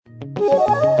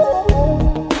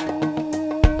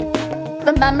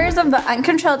The members of the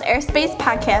Uncontrolled Airspace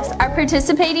podcast are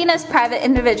participating as private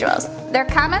individuals. Their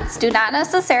comments do not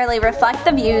necessarily reflect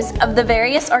the views of the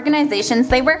various organizations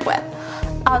they work with.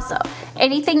 Also,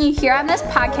 anything you hear on this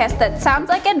podcast that sounds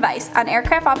like advice on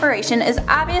aircraft operation is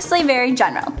obviously very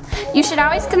general. You should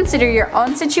always consider your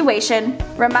own situation,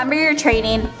 remember your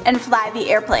training, and fly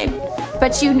the airplane.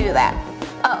 But you knew that.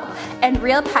 Oh, and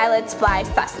real pilots fly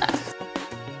Cessnas.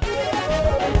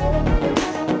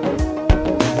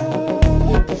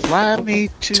 Fly me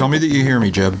to... Tell me that you hear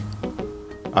me, Jeb.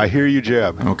 I hear you,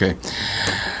 Jeb. Okay.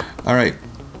 All right.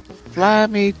 Fly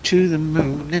me to the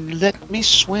moon and let me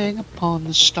swing upon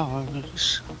the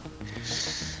stars.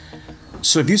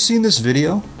 So have you seen this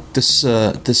video? This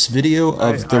video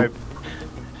of let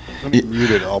me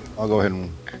mute it. I'll go ahead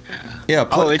and... Yeah.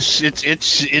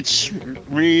 It's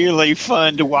really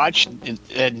fun to watch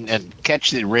and catch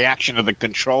the reaction of the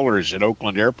controllers at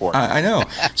Oakland Airport. I know.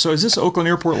 So is this Oakland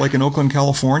Airport like in Oakland,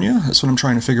 California? That's what I'm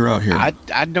trying to figure out here.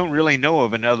 I don't really know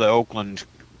of another Oakland.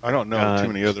 I don't know too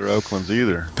many other Oaklands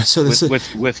either. So this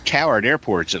with towered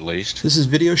airports, at least. This is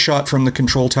video shot from the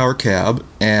control tower cab,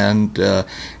 and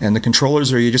the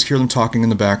controllers are, you just hear them talking in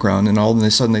the background, and all of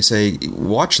a sudden they say,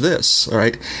 "Watch this!" All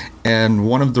right, and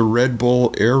one of the Red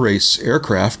Bull Air Race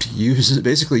aircraft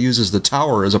basically uses the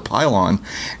tower as a pylon,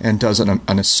 and does an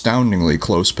astoundingly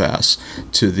close pass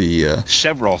to the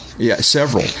several. Yeah,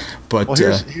 several. But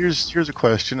well, here's a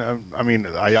question. I mean,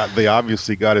 they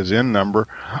obviously got his in number.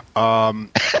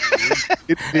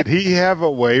 Did he have a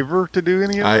waiver to do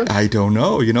any of this? I don't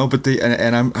know, but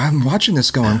I'm watching this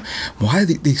going, why are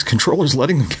these controllers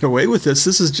letting them get away with this?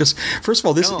 This is just, first of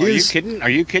all, this is... Are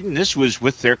you kidding? This was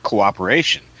with their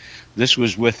cooperation. This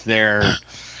was with their...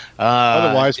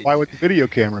 Otherwise, why would the video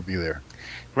camera be there?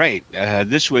 Right.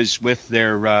 This was with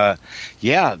their,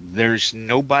 there's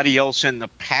nobody else in the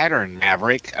pattern,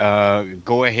 Maverick.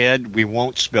 Go ahead. We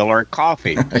won't spill our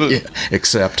coffee. Yeah,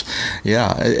 except,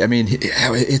 I mean,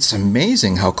 it's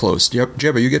amazing how close. Jeb,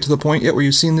 you get to the point yet where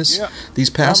you've seen these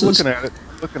passes? I'm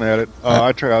looking at it.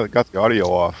 I got the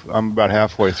audio off. I'm about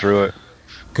halfway through it.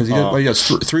 Because he did,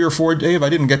 3 or 4, Dave. I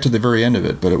didn't get to the very end of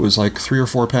it, but it was like 3 or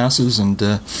 4 passes, and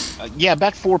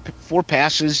about four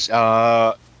passes,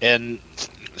 and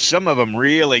some of them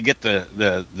really get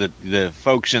the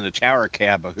folks in the tower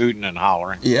cab a hooting and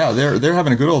hollering. Yeah, they're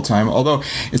having a good old time. Although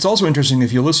it's also interesting,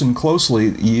 if you listen closely,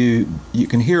 you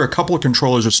can hear a couple of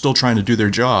controllers are still trying to do their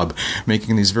job,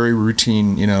 making these very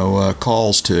routine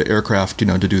calls to aircraft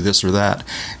to do this or that.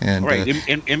 And right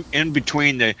in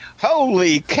between the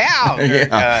holy cow.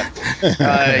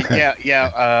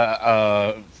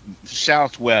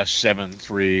 Southwest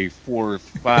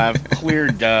 7345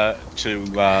 cleared to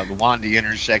the Wandy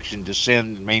intersection,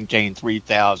 descend and maintain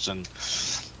 3000.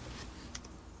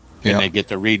 And they get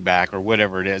the read back or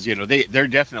whatever it is. They're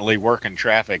definitely working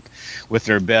traffic with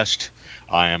their best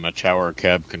I am a tower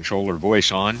cab controller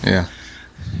voice on. Yeah.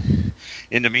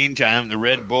 In the meantime, the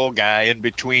Red Bull guy in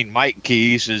between mic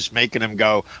keys is making him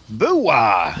go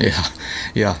boo-wah.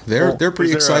 Yeah. They're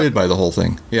pretty excited by the whole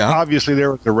thing. Yeah. Obviously,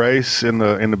 there was a race in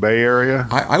the Bay Area.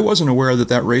 I wasn't aware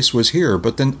that race was here,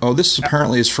 but then this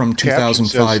apparently is from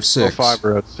 2005-06. 05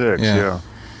 or 06. Yeah.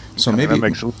 So maybe that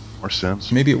makes a little more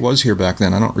sense. Maybe it was here back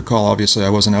then. I don't recall. Obviously, I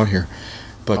wasn't out here,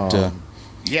 but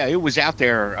it was out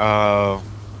there.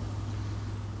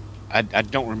 I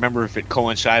don't remember if it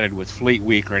coincided with Fleet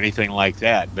Week or anything like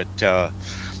that, but the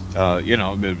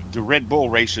Red Bull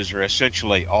races are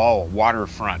essentially all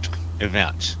waterfront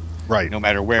events, right? No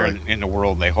matter where in the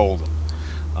world they hold them.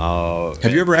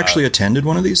 Have you ever actually attended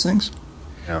one of these things?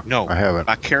 Yeah, no, I haven't.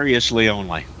 Vicariously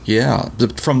only. Yeah,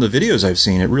 from the videos I've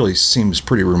seen, it really seems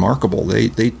pretty remarkable.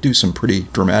 They do some pretty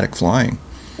dramatic flying.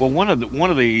 Well, one of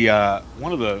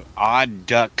the odd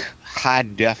duck high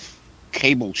def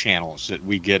cable channels that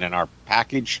we get in our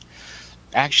package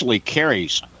actually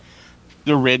carries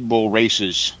the Red Bull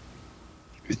races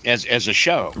as a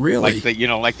show. Really?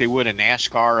 Like they would a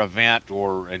NASCAR event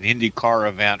or an IndyCar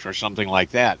event or something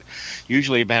like that.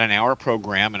 Usually about an hour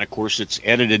program, and of course it's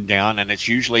edited down, and it's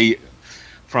usually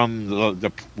from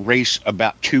the race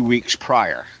about 2 weeks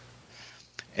prior.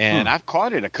 And I've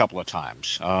caught it a couple of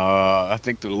times. I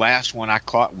think the last one I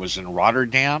caught was in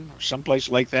Rotterdam or someplace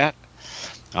like that.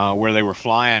 Where they were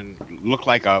flying, looked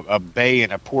like a bay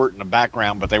and a port in the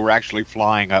background, but they were actually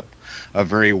flying up a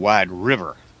very wide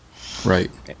river. Right.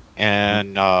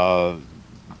 And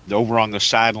over on the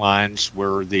sidelines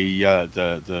were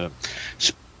the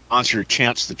sponsor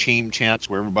tents, the team tents,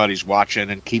 where everybody's watching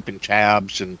and keeping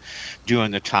tabs and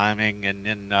doing the timing. And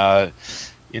then,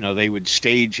 they would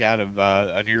stage out of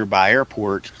a nearby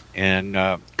airport and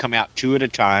come out 2 at a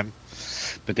time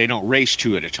but they don't race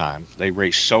two at a time. They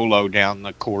race solo down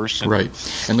the course. Right.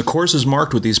 And the course is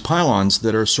marked with these pylons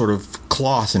that are sort of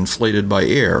cloth inflated by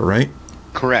air, right?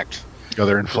 Correct. Yeah,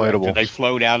 they're inflatable. They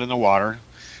float out in the water.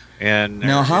 And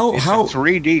now, it's a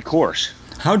 3D course.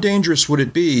 How dangerous would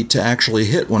it be to actually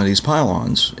hit one of these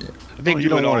pylons? They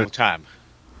do it all the time.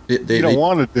 You don't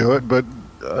want to do it, but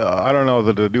I don't know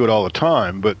that they do it all the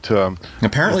time. But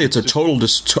apparently, it's a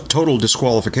total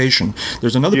disqualification.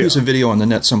 There's another piece of video on the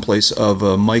net someplace of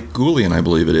Mike Goulian, I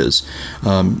believe it is,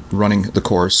 running the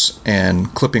course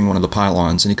and clipping one of the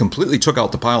pylons, and he completely took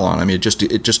out the pylon. I mean,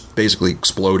 it just basically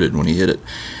exploded when he hit it.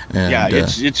 And,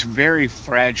 it's very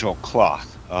fragile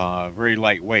cloth, very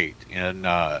lightweight,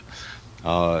 and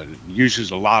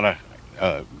uses a lot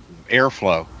of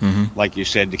airflow, like you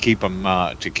said, to keep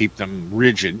them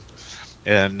rigid,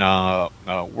 and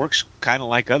works kind of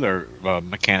like other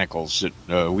mechanicals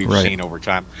that we've seen over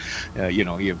time.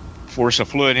 You force a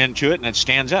fluid into it and it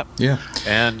stands up. Yeah.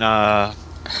 And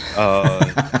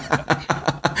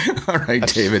all right,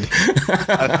 David.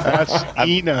 That's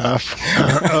enough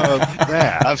of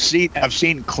that. I've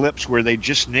seen clips where they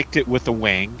just nicked it with the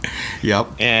wing. Yep.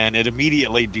 And it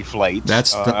immediately deflates. That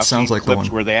sounds like the one.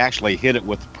 Clips where they actually hit it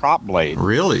with the prop blade.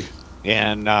 Really?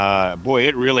 And boy,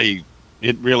 it really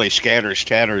scatters,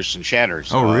 tatters, and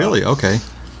shatters. Oh, really? Okay.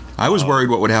 I was worried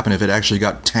what would happen if it actually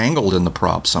got tangled in the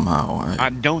prop somehow.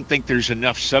 I don't think there's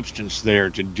enough substance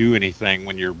there to do anything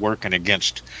when you're working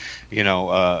against, a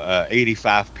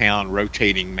 85-pound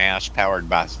rotating mass powered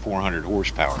by 400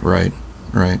 horsepower. Right.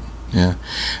 Yeah.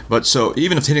 But so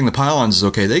even if hitting the pylons is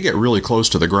okay, they get really close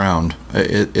to the ground.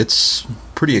 It's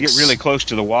pretty... They get really close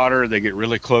to the water. They get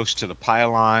really close to the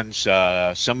pylons.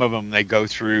 Some of them they go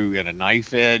through in a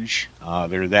knife edge.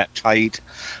 They're that tight.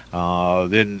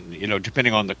 Then,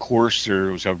 depending on the course,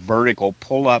 there's a vertical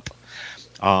pull-up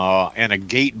and a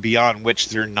gate beyond which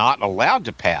they're not allowed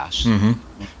to pass. Mm-hmm.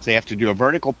 So they have to do a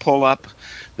vertical pull-up.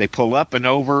 They pull up and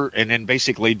over and then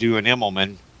basically do an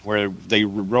Immelman where they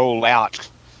roll out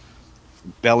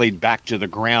bellied back to the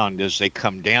ground as they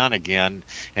come down again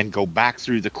and go back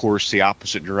through the course the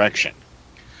opposite direction.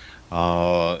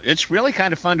 It's really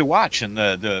kind of fun to watch, and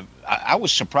I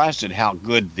was surprised at how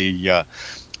good the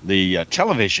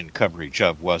television coverage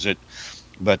was it.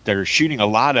 But they're shooting a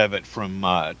lot of it from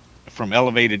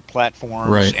elevated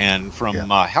platforms and from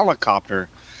helicopter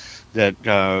that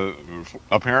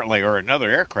apparently are another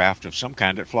aircraft of some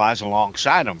kind that flies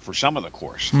alongside them for some of the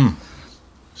course.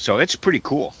 So it's pretty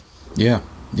cool. Yeah,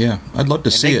 I'd love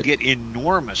to see it. They get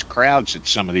enormous crowds at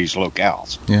some of these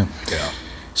locales. Yeah.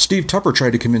 Steve Tupper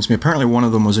tried to convince me. Apparently one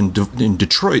of them was in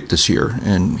Detroit this year,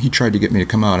 and he tried to get me to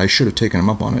come out. I should have taken him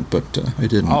up on it, but I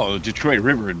didn't. Oh, the Detroit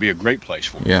River would be a great place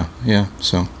for him. Yeah.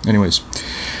 So, anyways.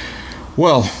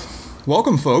 Well,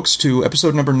 welcome, folks, to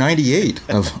episode number 98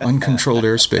 of Uncontrolled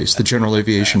Airspace, the General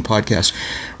Aviation Podcast.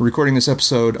 We're recording this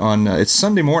episode on, it's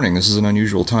Sunday morning. This is an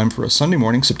unusual time for us. Sunday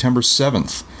morning, September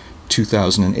 7th.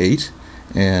 2008,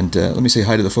 and let me say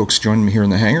hi to the folks joining me here in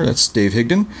the hangar. That's Dave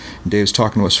Higdon. Dave's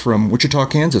talking to us from Wichita,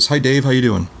 Kansas. Hi, Dave. How you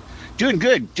doing? Doing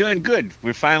good.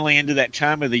 We're finally into that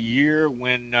time of the year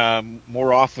when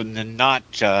more often than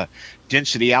not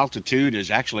density altitude is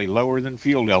actually lower than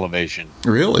field elevation.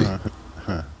 Really?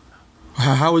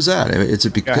 How is that?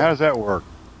 How does that work?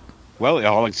 Well,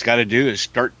 all it's got to do is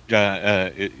start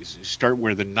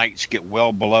where the nights get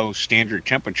well below standard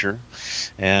temperature,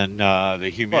 and the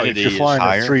humidity is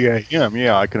higher. At 3 a.m.,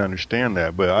 yeah, I can understand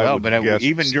that. But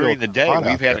even during the day,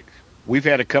 we've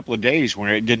had a couple of days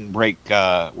where it didn't break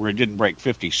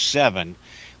 57,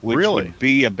 which would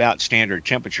be about standard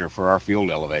temperature for our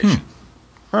field elevation.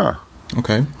 Huh.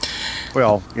 Okay.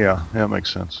 Well, yeah, that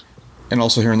makes sense. And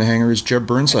also here in the hangar is Jeb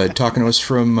Burnside talking to us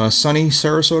from sunny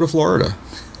Sarasota, Florida.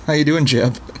 How you doing,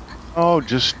 Jeb? Oh,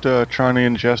 just trying to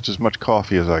ingest as much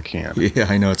coffee as I can. Yeah,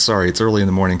 I know. Sorry, it's early in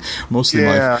the morning. Mostly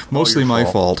my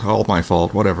fault. All my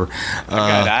fault. Whatever.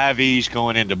 I got IVs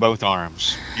going into both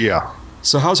arms. Yeah.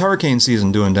 So how's hurricane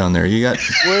season doing down there? You got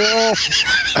well.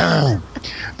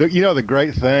 The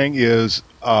great thing is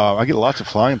I get lots of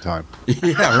flying time.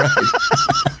 Yeah, right.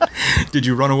 Did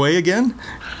you run away again?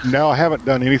 No, I haven't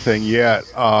done anything yet.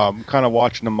 Kind of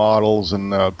watching the models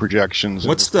and projections.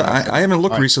 What's I haven't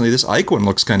looked recently. This Ike one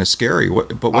looks kind of scary.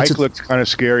 Ike looks kind of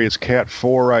scary. It's Cat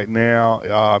 4 right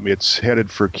now. It's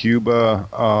headed for Cuba.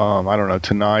 I don't know,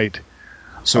 tonight.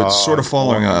 So it's sort of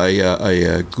following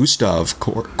a Gustav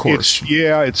course.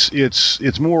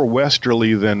 It's more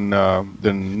westerly than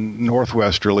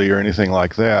northwesterly or anything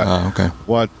like that. Okay.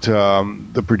 What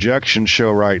the projections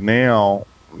show right now,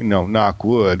 knock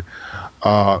wood,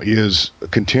 is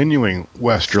continuing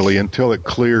westerly until it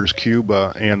clears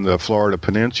Cuba and the Florida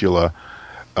Peninsula,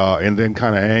 and then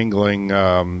kind of angling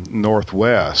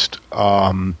northwest.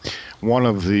 One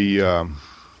of the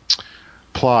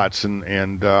plots,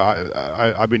 and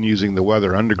I've been using the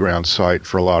Weather Underground site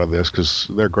for a lot of this because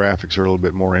their graphics are a little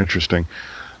bit more interesting.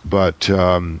 But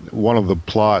one of the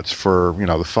plots for the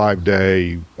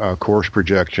 5-day course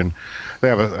projection, they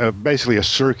have basically a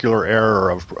circular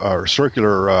area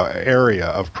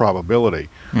of probability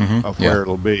of where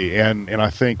it'll be, and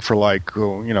I think for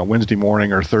Wednesday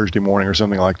morning or Thursday morning or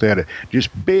something like that, it just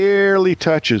barely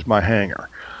touches my hangar.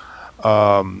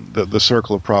 The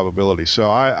circle of probability. So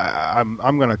I'm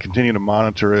going to continue to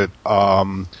monitor it.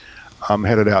 I'm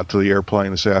headed out to the airplane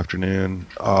this afternoon,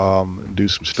 do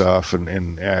some stuff,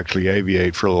 and actually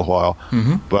aviate for a little while.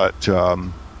 But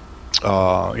on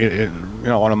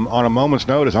a moment's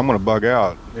notice, I'm going to bug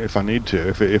out if I need to.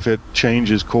 If it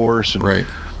changes course and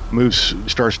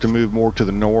starts to move more to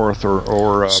the north,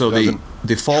 or so the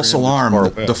false alarm,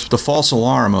 the false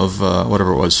alarm of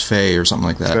whatever it was, Faye or something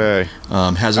like that,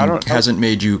 hasn't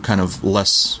made you kind of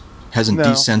hasn't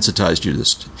desensitized you to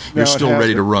this. You're still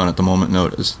ready to run at the moment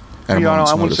notice. I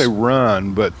wouldn't say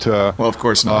run, but well, of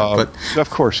course not. But of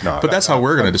course not. But that's how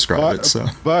we're going to describe it. So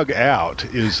bug out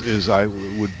is I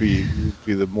would be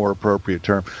the more appropriate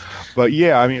term. But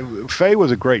yeah, I mean, Faye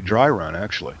was a great dry run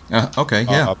actually. Okay,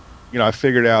 yeah. I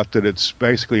figured out that it's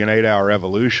basically an 8-hour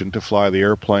evolution to fly the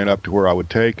airplane up to where I would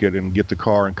take it and get the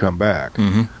car and come back.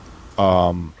 And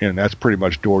that's pretty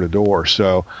much door to door.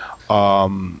 So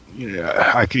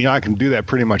I can do that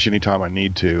pretty much anytime I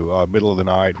need to, middle of the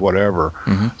night, whatever.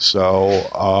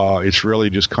 So it's really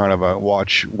just kind of a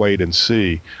watch, wait, and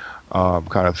see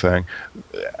kind of thing.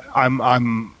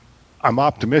 I'm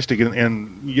optimistic,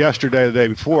 and yesterday, the day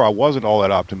before, I wasn't all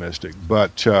that optimistic,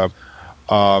 but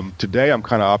today I'm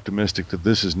kind of optimistic that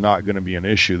this is not going to be an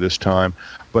issue this time.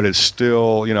 But it's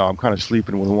still, I'm kind of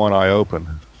sleeping with one eye open.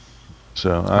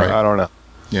 So I don't know.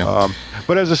 Yeah.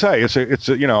 But as I say, it's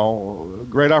a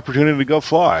great opportunity to go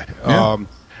fly. Yeah.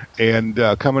 And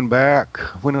coming back,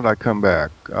 when did I come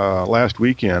back? Last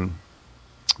weekend,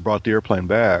 brought the airplane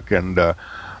back, and great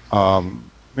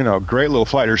little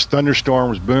flight. There's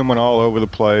thunderstorms booming all over the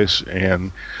place,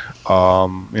 and a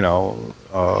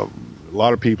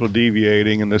lot of people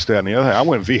deviating and this, that, and the other. I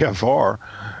went VFR,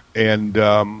 and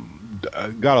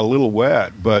got a little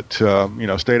wet, but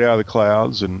stayed out of the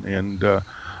clouds and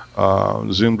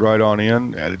zoomed right on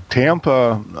in. At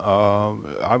Tampa,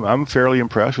 I'm fairly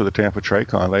impressed with the Tampa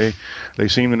TRACON. They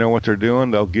seem to know what they're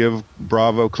doing. They'll give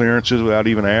Bravo clearances without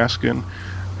even asking,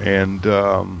 and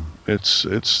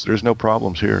there's no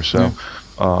problems here. So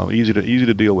easy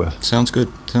to deal with. Sounds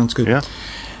good. Yeah.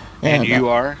 And you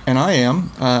are? And I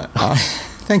am.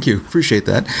 Thank you. Appreciate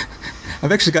that.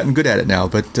 I've actually gotten good at it now,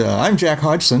 but I'm Jack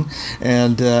Hodgson,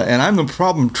 and I'm the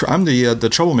problem. I'm the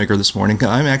troublemaker this morning.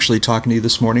 I'm actually talking to you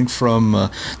this morning from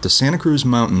the Santa Cruz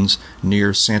Mountains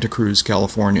near Santa Cruz,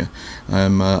 California.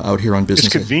 I'm out here on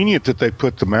business. It's convenient that they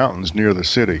put the mountains near the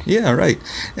city. Yeah, right.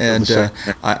 And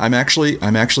I'm actually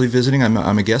visiting.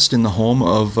 I'm a guest in the home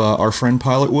of our friend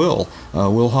Pilot Will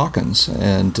Hawkins,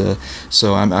 and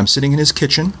so I'm sitting in his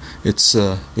kitchen. It's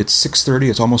 6:30.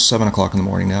 It's almost 7 o'clock in the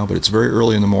morning now, but it's very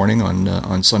early in the morning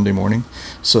on Sunday morning,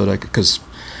 so that because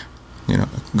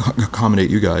accommodate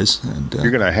you guys. And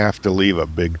you're going to have to leave a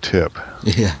big tip.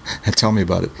 Yeah, tell me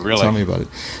about it. Really? Tell me about it.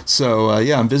 So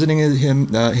I'm visiting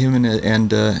him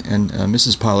and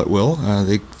Mrs. Pilot Will.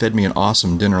 They fed me an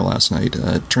awesome dinner last night.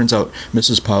 It turns out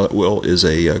Mrs. Pilot Will is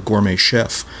a gourmet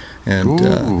chef, and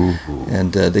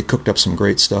they cooked up some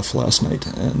great stuff last night.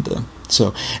 And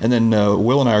then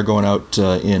Will and I are going out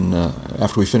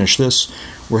after we finish this.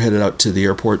 We're headed out to the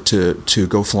airport to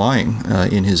go flying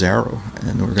in his Arrow,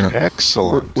 and we're gonna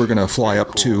excellent. We're gonna fly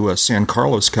up to San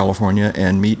Carlos, California,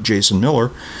 and meet Jason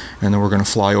Miller, and then we're gonna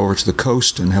fly over to the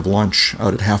coast and have lunch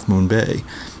out at Half Moon Bay.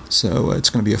 So it's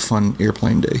going to be a fun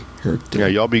airplane day here. Yeah,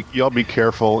 y'all be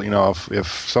careful.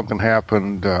 If something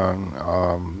happened,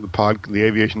 the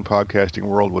aviation podcasting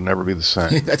world would never be the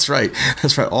same. That's right.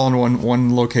 All in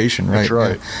one location, right? That's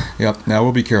right. Yeah. Yep. Now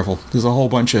we'll be careful. There's a whole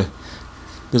bunch of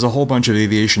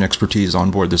aviation expertise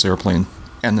on board this airplane,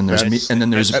 and then there's me. And then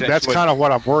there's that's kind of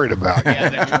what I'm worried about. Yeah,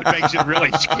 that's what makes it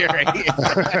really scary.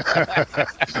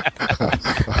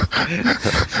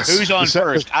 Who's on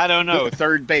first? I don't know.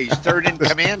 Third base, third in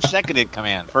command, second in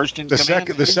command, first in command.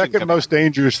 The second most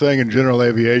dangerous thing in general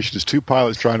aviation is two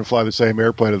pilots trying to fly the same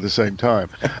airplane at the same time.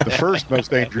 The first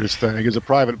most dangerous thing is a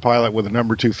private pilot with a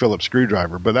number 2 Phillips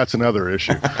screwdriver, but that's another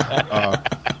issue.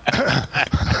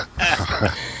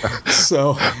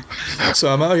 So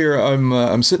So I'm out here.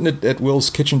 I'm sitting at Will's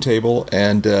kitchen table,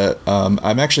 and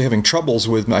I'm actually having troubles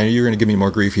with my. You're going to give me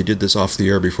more grief. You did this off the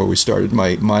air before we started.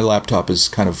 My laptop is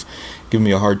kind of giving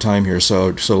me a hard time here.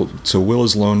 So Will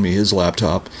has loaned me his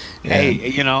laptop.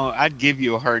 Hey, I'd give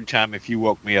you a hard time if you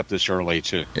woke me up this early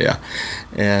too. Yeah,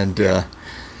 and.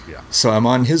 So I'm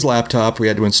on his laptop. We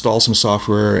had to install some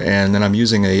software, and then I'm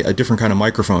using a different kind of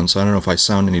microphone. So I don't know if I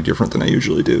sound any different than I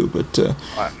usually do. But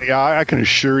I can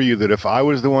assure you that if I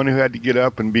was the one who had to get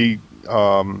up and be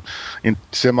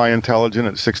semi-intelligent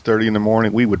at 6:30 in the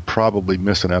morning, we would probably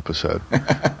miss an episode.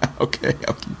 Okay,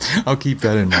 I'll keep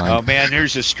that in mind. Oh man,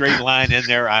 there's a straight line in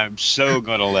there. I'm so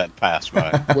going to let pass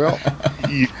by. Well,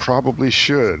 you probably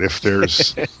should if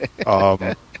there's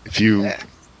if you.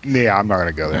 Yeah, I'm not going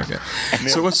to go there. Okay.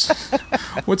 So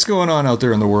what's going on out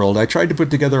there in the world? I tried to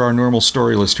put together our normal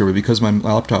story list here, but because my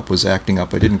laptop was acting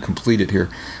up, I didn't complete it here.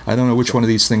 I don't know which one of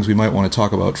these things we might want to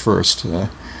talk about first. I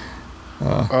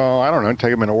don't know. Take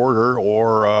them in order,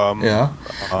 or yeah.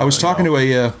 I was talking to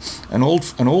an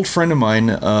old friend of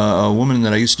mine, a woman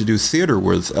that I used to do theater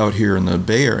with out here in the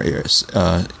Bay Area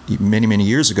many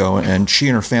years ago, and she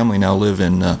and her family now live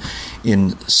in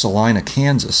Salina,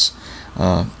 Kansas.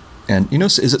 And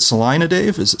is it Salina,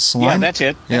 Dave? Is it Salina? Yeah, that's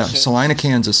it. That's it. Salina,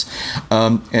 Kansas.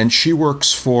 And she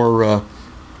works for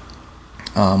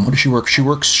what does she work?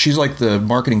 She's like the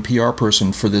marketing PR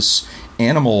person for this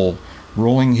animal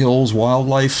Rolling Hills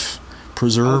Wildlife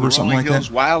Preserve or something like that. Rolling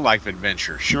Hills Wildlife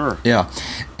Adventure, sure. Yeah,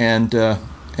 and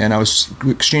I was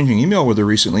exchanging email with her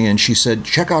recently, and she said,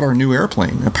 "Check out our new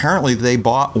airplane." Apparently, they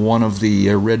bought one of the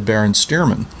Red Baron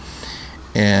Stearman,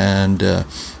 and the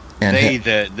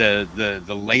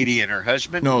lady and her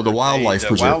husband? No, the Wildlife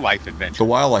Preserve. The Wildlife Adventure. The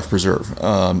Wildlife Preserve.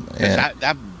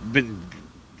 I've been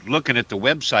looking at the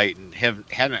website and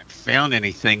haven't found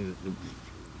anything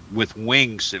with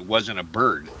wings that wasn't a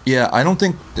bird. Yeah, I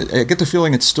get the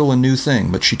feeling it's still a new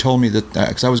thing, but she told me that,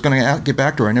 because I was going to get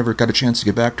back to her. I never got a chance to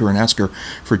get back to her and ask her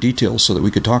for details so that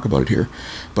we could talk about it here.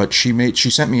 But she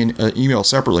sent me an email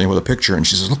separately with a picture, and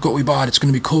she says, "Look what we bought, it's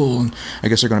going to be cool." And I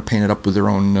guess they're going to paint it up with their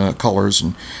own colors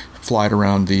and fly it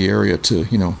around the area to,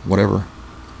 whatever.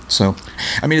 So,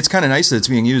 I mean, it's kind of nice that it's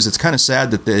being used. It's kind of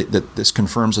sad that this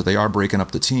confirms that they are breaking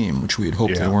up the team, which we had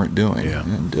hoped they weren't doing. Yeah.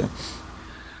 And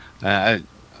I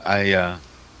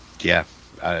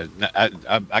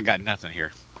got nothing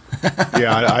here.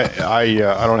 Yeah,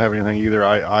 I don't have anything either.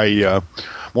 I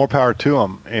more power to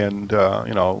them, and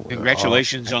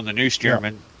congratulations on the new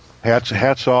Stearman. Yeah.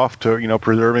 Hats off to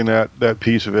preserving that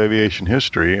piece of aviation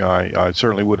history. I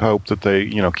certainly would hope that they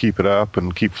keep it up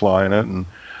and keep flying it,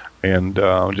 and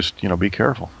just be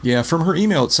careful. Yeah, from her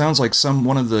email, it sounds like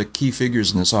one of the key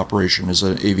figures in this operation is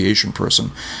an aviation person,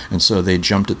 and so they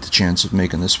jumped at the chance of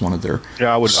making this one of their.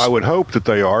 Yeah, I would hope that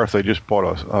they are if they just bought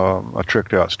a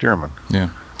tricked out Stearman.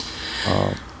 Yeah.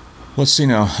 Let's see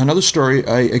now. Another story.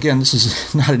 Again, this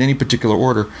is not in any particular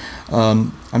order.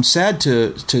 I'm sad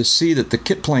to see that the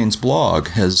Kit Planes blog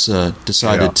has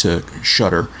decided to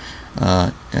shutter.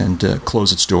 And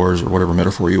close its doors, or whatever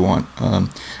metaphor you want.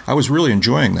 I was really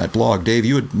enjoying that blog. Dave,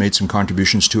 you had made some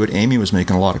contributions to it. Amy was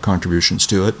making a lot of contributions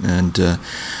to it, and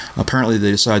apparently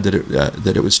they decided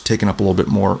that it was taking up a little bit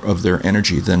more of their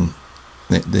energy than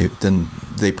they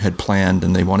had planned,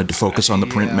 and they wanted to focus on the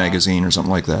print magazine or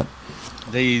something like that.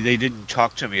 They didn't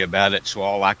talk to me about it, so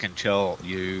all I can tell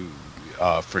you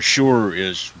for sure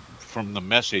is from the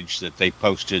message that they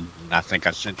posted, and I think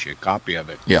I sent you a copy of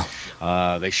it. Yeah.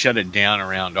 They shut it down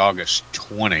around August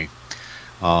 20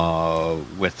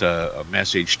 with a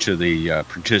message to the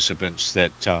participants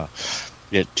that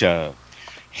it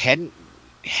hadn't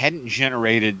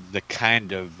generated the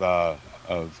kind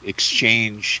of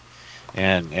exchange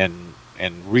and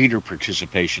reader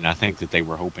participation I think that they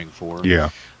were hoping for.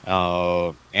 Yeah.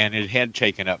 And it had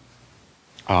taken up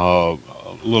a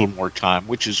little more time,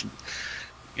 which is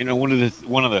one of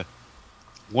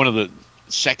the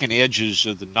second edges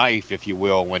of the knife, if you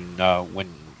will, when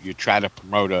you try to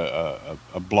promote a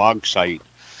blog site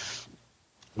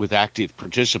with active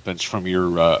participants from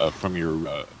your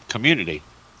community,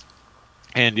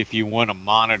 and if you want to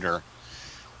monitor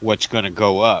what's going to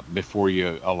go up before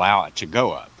you allow it to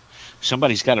go up,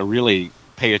 somebody's got to really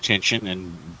pay attention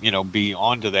and be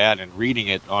onto that and reading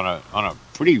it on a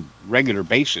pretty regular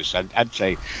basis. I'd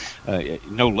say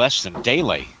no less than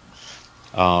daily.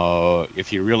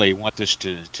 If you really want this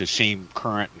to seem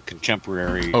current and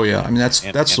contemporary. Oh yeah, I mean that's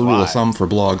the rule of thumb for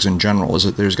blogs in general, is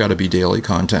that there's got to be daily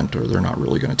content or they're not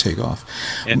really going to take off.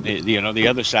 And the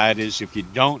other side is if you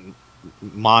don't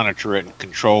monitor it and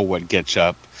control what gets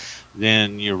up,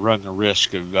 then you run the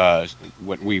risk of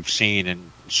what we've seen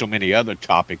in so many other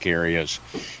topic areas,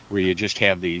 where you just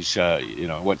have these,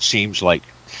 what seems like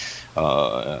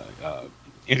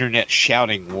internet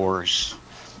shouting wars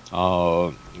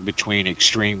between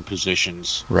extreme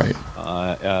positions. Right.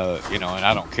 And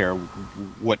I don't care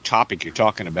what topic you're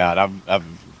talking about. I've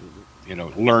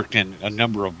lurked in a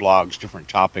number of blogs, different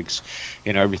topics,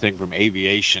 everything from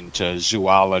aviation to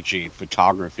zoology,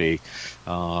 photography,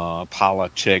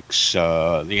 politics,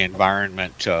 the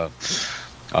environment.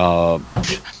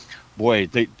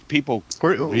 People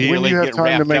really get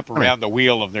wrapped up around the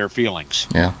wheel of their feelings.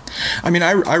 Yeah. I mean,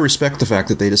 I respect the fact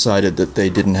that they decided that they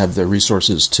didn't have the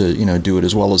resources to, do it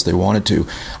as well as they wanted to.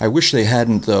 I wish they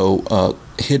hadn't, though,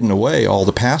 hidden away all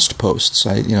the past posts.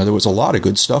 There was a lot of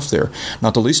good stuff there,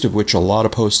 not the least of which a lot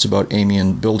of posts about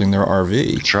Amiens building their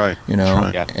RV. That's right.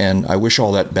 That's right. And I wish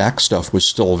all that back stuff was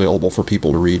still available for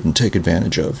people to read and take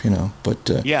advantage of, But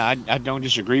I don't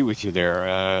disagree with you there,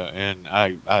 and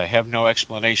I have no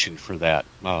explanation for that.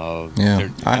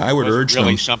 I would urge them.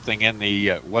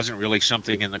 Wasn't really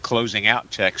something in the closing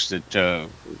out text that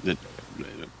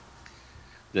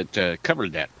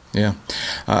covered that. Yeah,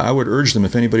 I would urge them,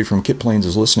 if anybody from Kit Plains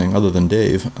is listening, other than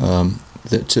Dave,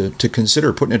 to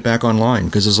consider putting it back online,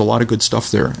 because there's a lot of good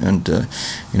stuff there, and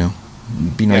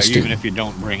be nice to. Even if you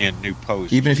don't bring in new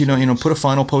posts. Even if you don't, put a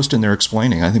final post in there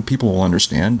explaining. I think people will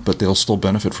understand, but they'll still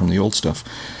benefit from the old stuff.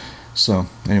 So,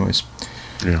 anyways,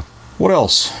 yeah. What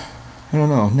else? I don't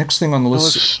know. Next thing on the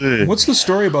list. Let's see. What's the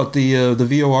story about the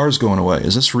VORs going away?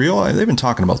 Is this real? They've been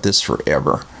talking about this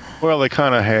forever. Well, they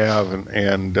kind of have,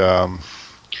 and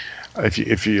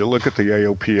if you look at the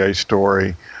AOPA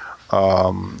story,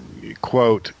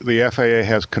 quote, the FAA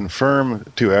has confirmed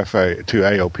to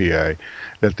AOPA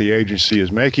that the agency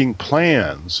is making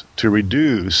plans to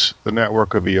reduce the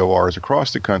network of VORs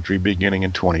across the country beginning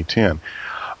in 2010.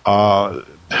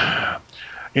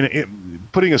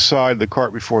 Putting aside the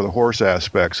cart before the horse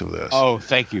aspects of this. Oh,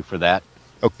 thank you for that.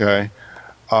 Okay.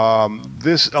 A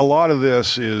lot of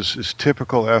this is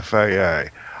typical FAA.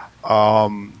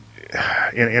 And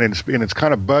it's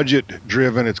kind of budget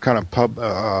driven. It's kind of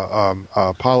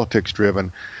politics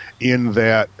driven, in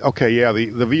that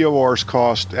the VORs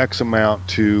cost X amount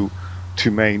to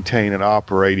maintain and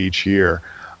operate each year.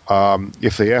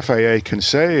 If the FAA can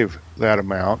save that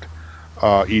amount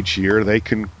each year, they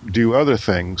can do other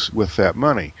things with that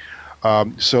money.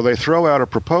 So they throw out a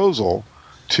proposal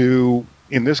to,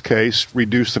 in this case,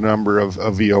 reduce the number of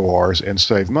VORs and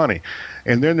save money.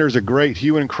 And then there's a great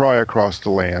hue and cry across the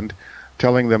land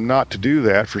telling them not to do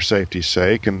that for safety's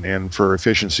sake and for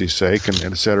efficiency's sake, and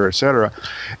et cetera, et cetera.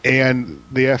 And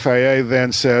the FAA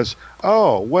then says,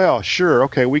 oh, well, sure,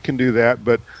 okay, we can do that,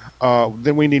 but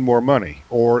then we need more money,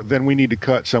 or then we need to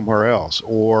cut somewhere else,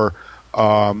 or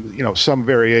some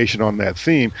variation on that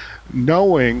theme,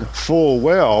 knowing full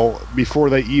well before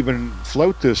they even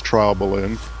float this trial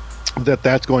balloon that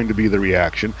that's going to be the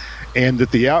reaction, and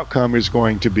that the outcome is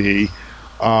going to be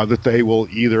that they will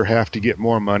either have to get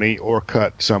more money or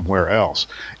cut somewhere else.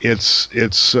 It's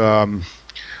a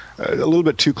little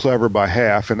bit too clever by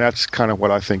half, and that's kind of what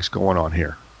I think's going on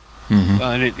here. Mm-hmm.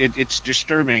 And it's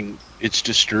disturbing. It's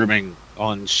disturbing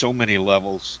on so many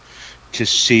levels to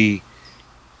see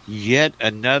yet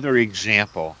another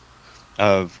example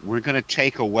of, we're going to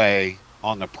take away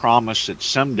on the promise that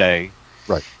someday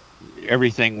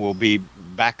everything will be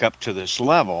back up to this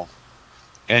level,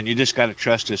 and you just got to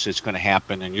trust us, it's going to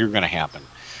happen, and you're going to happen.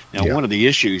 Now, one of the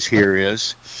issues here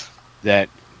is that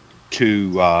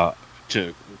to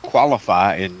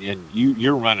qualify, and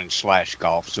you're running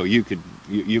 /golf, so you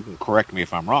can correct me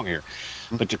if I'm wrong here,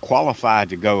 but to qualify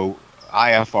to go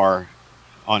IFR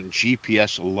on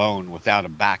GPS alone without a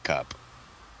backup,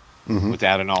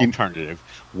 without an alternative,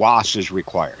 WAAS is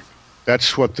required.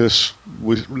 That's what this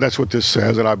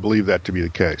says, and I believe that to be the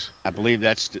case. I believe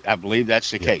that's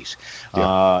the case.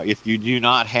 Yeah. If you do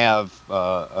not have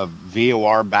a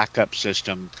VOR backup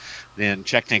system, then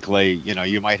technically,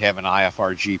 you might have an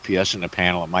IFR GPS in the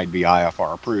panel. It might be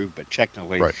IFR approved, but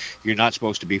technically, you're not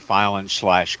supposed to be filing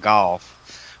 /golf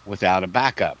without a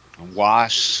backup. And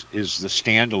WAAS is the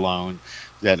standalone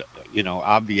that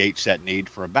obviates that need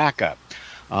for a backup.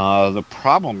 The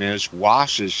problem is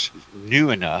WAAS is new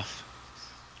enough,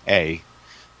 that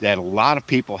a lot of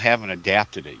people haven't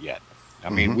adapted it yet. I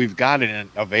mean, we've got it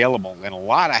available in a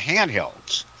lot of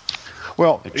handhelds.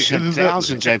 Well, there's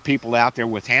thousands of people out there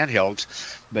with handhelds,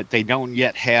 but they don't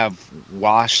yet have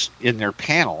WAAS in their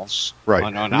panels. Right.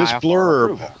 On this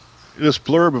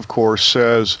blurb, of course,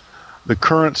 says the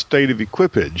current state of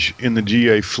equipage in the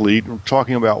GA fleet, we're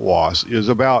talking about WAAS, is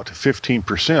about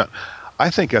 15%. I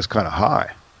think that's kind of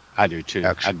high. I do too.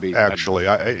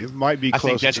 It might be I close.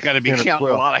 think that's got to be counting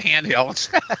a lot of handhelds.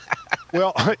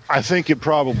 Well, I think it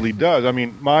probably does. I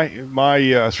mean, my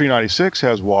 396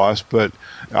 has WASP, but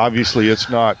obviously it's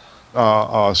not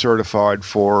certified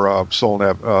for sole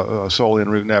en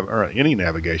route or any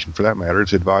navigation for that matter.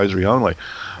 It's advisory only.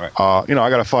 Right. I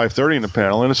got a 530 in the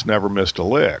panel, and it's never missed a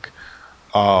lick.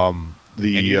 And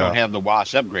you don't have the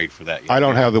WASP upgrade for that yet. I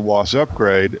don't have the WASP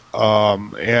upgrade,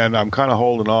 and I'm kind of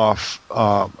holding off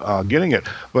getting it.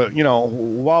 But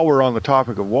while we're on the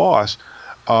topic of WASP,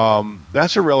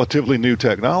 that's a relatively new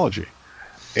technology,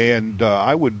 and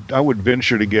I would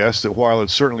venture to guess that while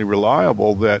it's certainly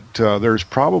reliable, that there's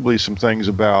probably some things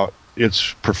about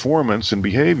its performance and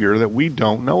behavior that we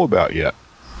don't know about yet.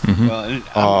 Mm-hmm. Well,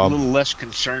 I'm a little less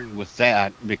concerned with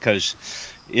that because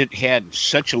it had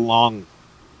such a long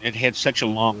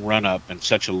run up and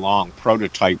such a long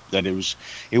prototype that it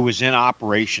was in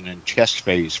operation and test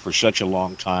phase for such a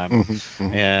long time,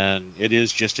 and it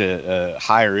is just a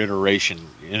higher iteration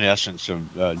in essence of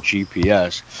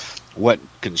GPS. What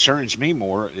concerns me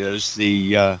more is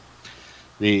the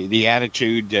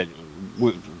attitude that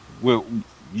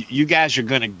you guys are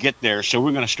going to get there, so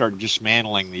we're going to start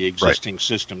dismantling the existing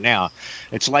system now.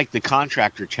 It's like the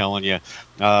contractor telling you,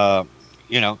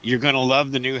 you're going to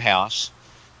love the new house,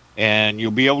 and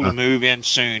you'll be able to move in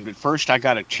soon. But first, I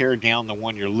got to tear down the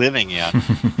one you're living in.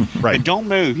 Right. But don't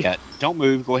move yet. Don't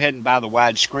move. Go ahead and buy the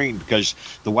widescreen because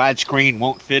the widescreen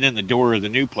won't fit in the door of the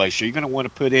new place. So you're going to want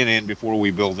to put it in before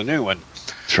we build the new one.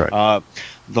 That's right.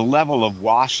 The level of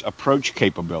WASP approach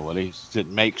capability that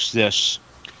makes this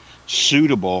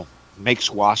suitable, makes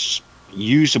WASP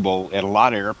usable at a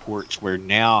lot of airports where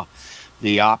now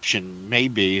the option may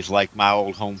be is like my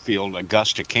old home field,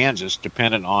 Augusta, Kansas,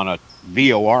 dependent on a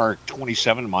VOR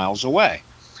 27 miles away.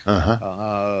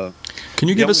 Can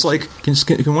you give us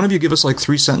can one of you give us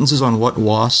 3 sentences on what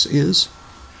WAS is?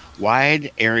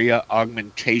 Wide Area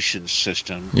Augmentation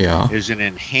System is an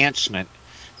enhancement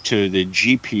to the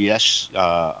GPS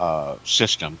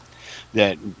system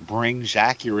that brings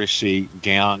accuracy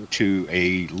down to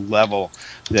a level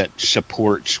that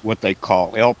supports what they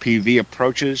call LPV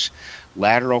approaches,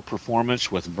 lateral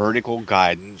performance with vertical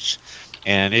guidance,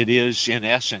 and it is in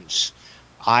essence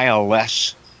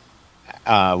ILS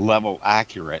level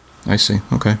accurate. I see.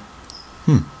 Okay.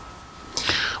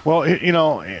 Well,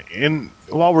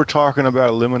 while we're talking about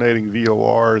eliminating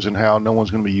VORs and how no one's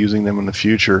going to be using them in the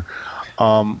future,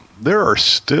 there are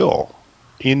still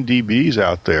NDBs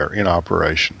out there in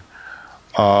operation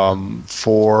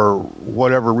for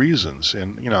whatever reasons.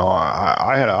 And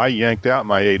I yanked out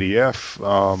my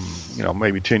ADF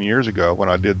maybe 10 years ago when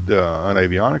I did an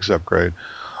avionics upgrade,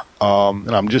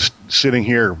 and I'm just sitting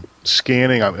here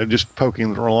scanning. I'm just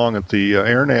poking along at the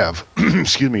AirNav, the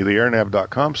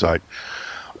airnav.com site.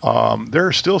 There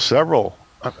are still several.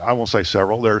 I won't say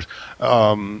several. There's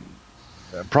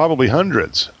probably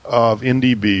hundreds of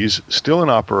NDBs still in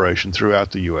operation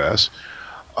throughout the U.S.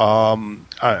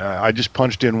 I just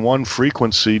punched in one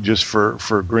frequency just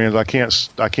for grins. I can't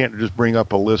just bring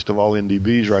up a list of all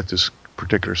NDBs right this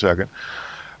particular second.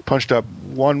 Punched up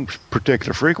one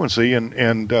particular frequency,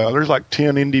 and there's like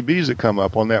 10 NDBs that come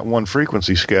up on that one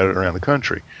frequency scattered around the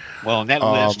country. Well, and that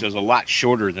list is a lot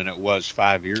shorter than it was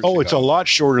 5 years ago. Oh, it's a lot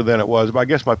shorter than it was. But I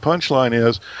guess my punchline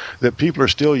is that people are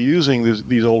still using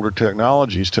these older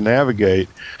technologies to navigate.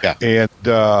 Yeah.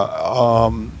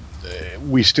 And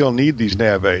we still need these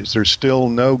nav aids. There's still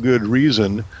no good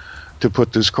reason to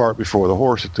put this cart before the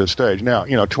horse at this stage. Now,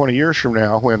 20 years from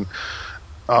now, when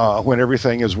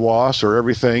everything is WAS or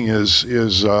everything is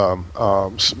the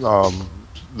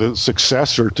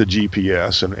successor to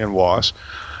GPS and WAS,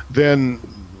 then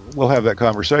we'll have that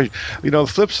conversation. The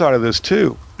flip side of this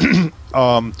too,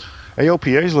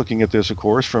 AOPA is looking at this, of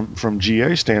course, from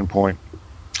GA standpoint.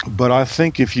 But I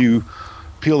think if you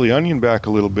peel the onion back a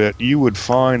little bit, you would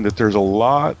find that there's a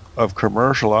lot of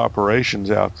commercial operations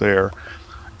out there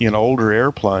in older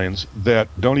airplanes that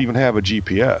don't even have a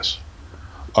GPS.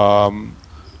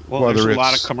 Well, there's a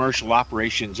lot of commercial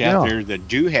operations out there that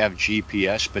do have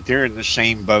GPS, but they're in the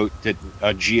same boat that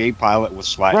a GA pilot with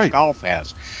 /golf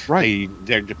has. Right.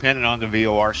 They're dependent on the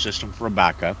VOR system for a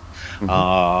backup,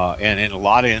 and in a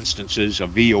lot of instances, a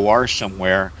VOR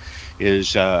somewhere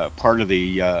is part of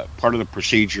the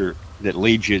procedure that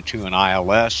leads you to an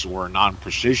ILS or a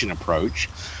non-precision approach,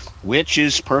 which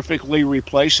is perfectly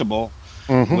replaceable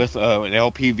with an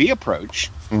LPV approach.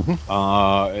 And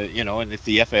if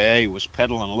the FAA was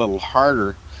pedaling a little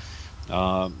harder,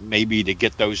 maybe to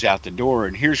get those out the door.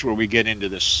 And here's where we get into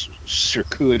this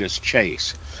circuitous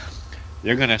chase.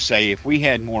 They're going to say, if we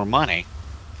had more money,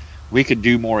 we could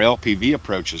do more LPV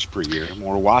approaches per year,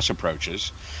 more WAS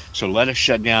approaches. So let us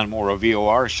shut down more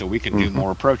VORs so we can do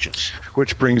more approaches.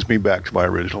 Which brings me back to my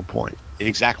original point.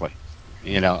 Exactly.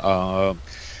 And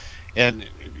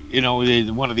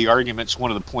one of the arguments,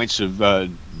 one of the points of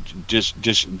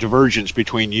just divergence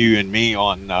between you and me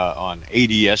on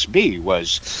ADSB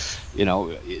was,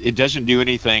 it doesn't do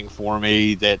anything for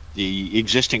me that the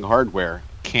existing hardware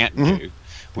can't do,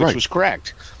 which was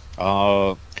correct.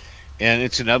 And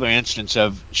it's another instance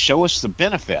of show us the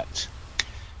benefits.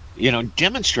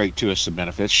 Demonstrate to us the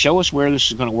benefits. Show us where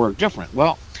this is going to work different.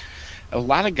 Well, a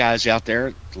lot of guys out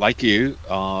there like you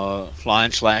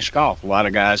flying /golf. A lot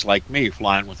of guys like me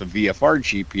flying with a VFR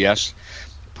GPS,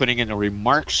 putting in the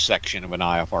remarks section of an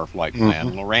IFR flight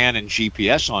plan, Loran and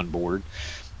GPS on board,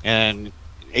 and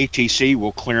ATC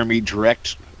will clear me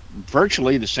direct,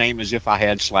 virtually the same as if I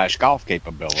had /golf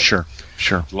capability. Sure.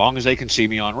 As long as they can see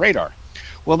me on radar.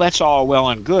 Well, that's all well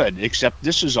and good, except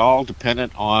this is all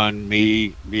dependent on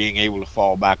me being able to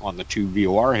fall back on the 2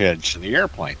 VOR heads in the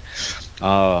airplane.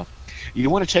 You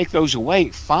want to take those away,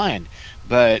 fine,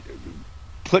 but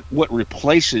put what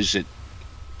replaces it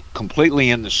completely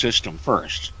in the system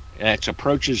first. It's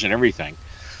approaches and everything,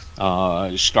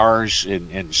 stars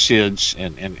and SIDS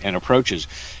and approaches,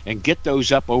 and get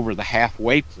those up over the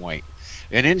halfway point,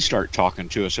 and then start talking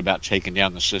to us about taking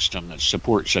down the system that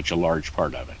supports such a large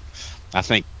part of it. I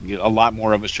think a lot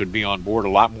more of us would be on board. A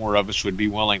lot more of us would be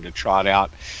willing to trot out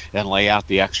and lay out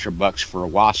the extra bucks for a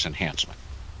WAS enhancement.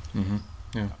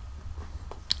 Yeah.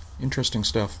 Interesting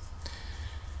stuff.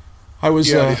 I was.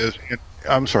 Yeah, it is.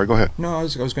 I'm sorry. Go ahead. No, I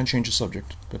was going to change the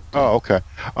subject. But, Oh, okay.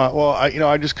 Well,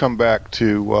 I just come back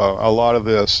to a lot of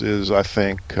this is, I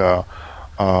think,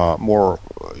 more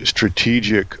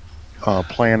strategic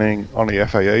planning on the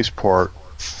FAA's part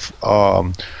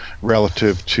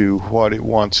relative to what it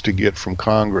wants to get from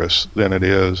Congress than it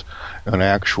is an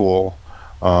actual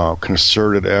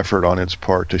concerted effort on its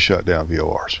part to shut down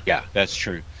VORs. Yeah, that's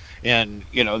true. And,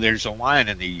 there's a line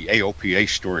in the AOPA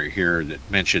story here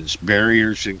that mentions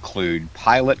barriers include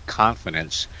pilot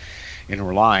confidence in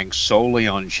relying solely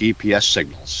on GPS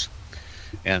signals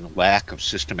and lack of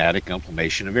systematic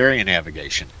implementation of area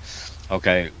navigation.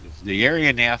 Okay, the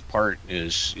area nav part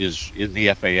is in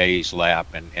the FAA's lap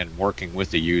and working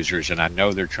with the users, and I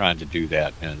know they're trying to do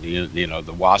that. And,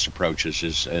 the WAS approaches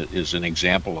is an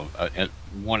example of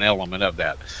one element of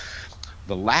that.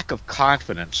 The lack of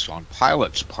confidence on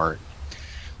pilots' part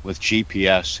with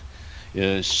GPS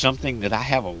is something that I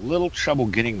have a little trouble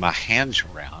getting my hands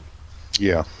around.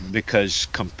 Yeah. Because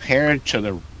compared to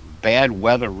the bad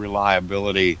weather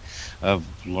reliability of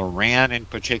Loran in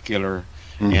particular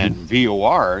and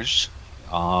VORs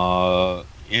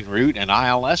en route and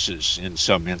ILSs in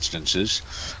some instances,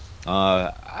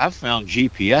 I've found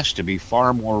GPS to be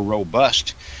far more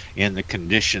robust in the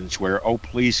conditions where, oh,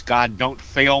 please, God, don't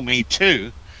fail me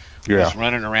too, is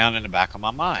running around in the back of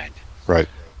my mind. Right.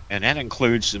 And that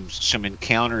includes some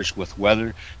encounters with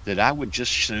weather that I would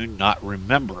just soon not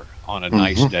remember on a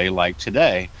nice day like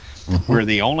today, where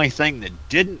the only thing that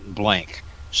didn't blink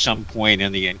some point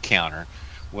in the encounter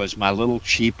was my little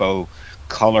cheapo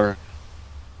color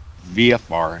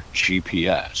VFR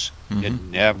GPS. It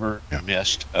never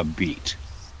missed a beat.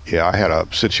 Yeah, I had a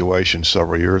situation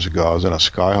several years ago. I was in a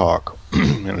Skyhawk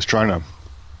and I was trying to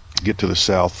get to the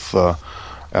south out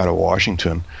of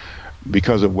Washington.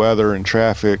 Because of weather and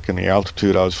traffic and the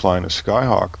altitude I was flying a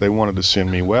Skyhawk, they wanted to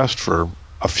send me west for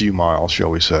a few miles,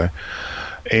 shall we say.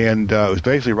 And it was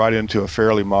basically right into a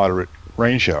fairly moderate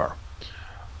rain shower.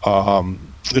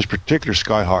 This particular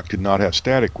Skyhawk did not have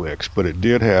static wicks, but it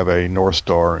did have a North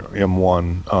Star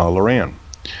M1 Loran.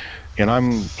 And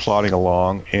I'm plodding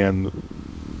along, and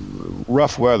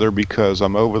rough weather because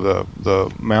I'm over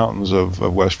the mountains of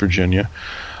West Virginia.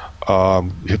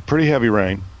 Pretty heavy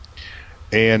rain.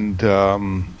 And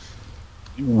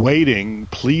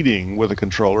pleading with the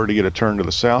controller to get a turn to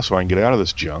the south so I can get out of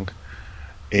this junk.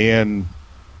 And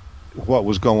what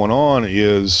was going on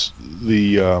is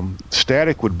the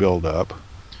static would build up.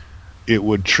 It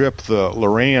would trip the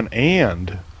Loran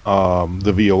and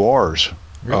the VORs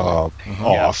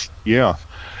off. Yeah.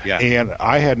 And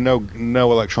I had no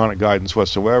electronic guidance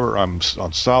whatsoever. I'm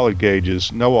on solid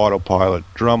gauges, no autopilot,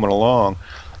 drumming along.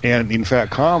 And in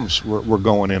fact, comms were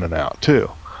going in and out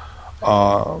too.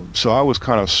 So I was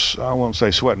kind of, I won't say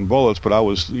sweating bullets, but I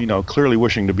was, clearly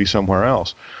wishing to be somewhere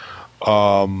else.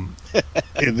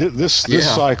 This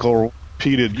cycle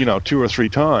repeated, 2 or 3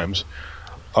 times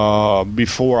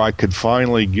before I could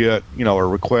finally get, a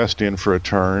request in for a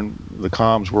turn. The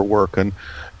comms were working,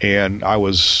 and I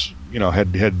was,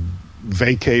 had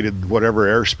vacated whatever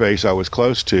airspace I was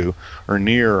close to or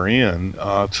near or in,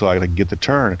 so I could get the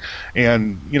turn.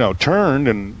 And turned,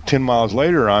 and 10 miles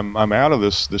later, I'm out of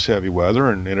this heavy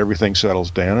weather, and everything settles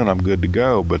down, and I'm good to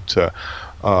go. But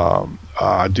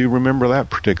I do remember that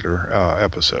particular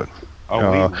episode.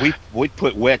 We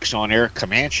put wicks on Air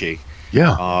Comanche.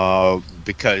 Yeah.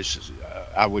 Because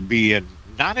I would be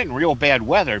not in real bad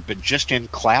weather, but just in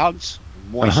clouds,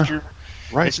 moisture. Uh-huh.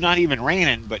 Right. It's not even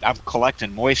raining, but I'm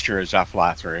collecting moisture as I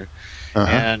fly through. Uh-huh.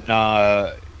 And,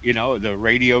 the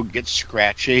radio gets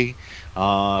scratchy.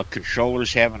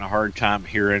 Controllers having a hard time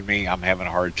hearing me. I'm having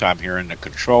a hard time hearing the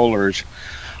controllers.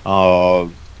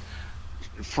 For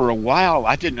a while,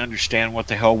 I didn't understand what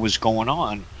the hell was going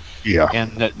on. Yeah.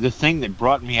 And the thing that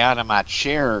brought me out of my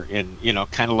chair, and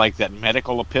kind of like that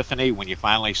medical epiphany when you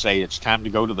finally say it's time to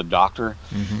go to the doctor.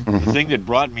 Mm-hmm. The thing that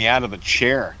brought me out of the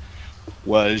chair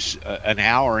was an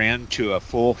hour into a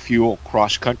full fuel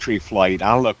cross country flight.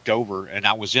 I looked over, and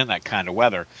I was in that kind of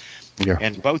weather,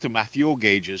 and both of my fuel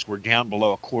gauges were down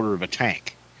below a quarter of a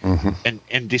tank,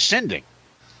 and descending.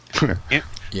 That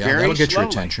would get your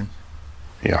attention.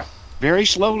 Yeah. Very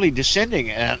slowly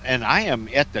descending, and I am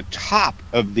at the top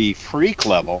of the freak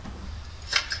level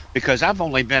because I've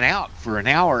only been out for an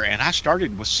hour, and I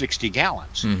started with 60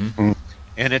 gallons. Mm-hmm.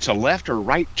 And it's a left or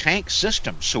right tank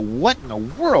system. So what in the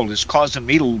world is causing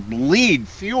me to bleed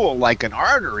fuel like an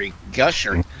artery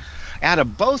gusher out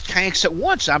of both tanks at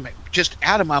once? I'm just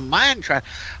out of my mind.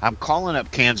 I'm calling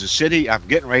up Kansas City. I'm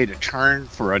getting ready to turn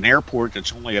for an airport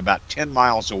that's only about 10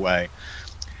 miles away.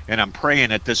 And I'm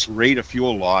praying at this rate of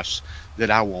fuel loss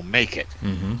that I will make it.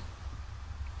 Mm-hmm.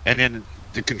 And then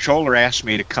the controller asked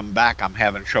me to come back. I'm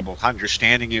having trouble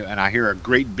understanding you. And I hear a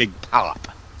great big pop.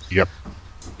 Yep.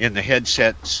 In the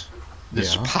headsets,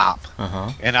 this pop,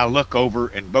 and I look over,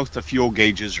 and both the fuel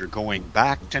gauges are going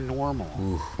back to normal.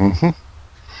 Mm-hmm.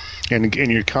 And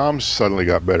your comms suddenly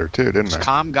got better too, didn't they?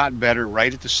 Comm got better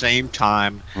right at the same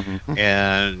time,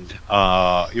 and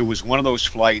it was one of those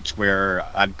flights where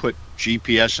I'd put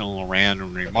GPS in the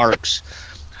random remarks.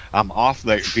 I'm off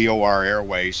the VOR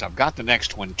Airways. I've got the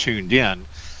next one tuned in,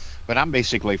 but I'm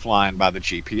basically flying by the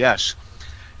GPS,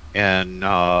 and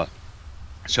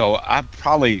so I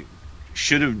probably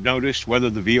should have noticed whether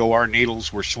the VOR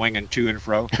needles were swinging to and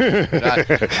fro.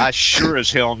 But I sure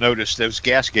as hell noticed those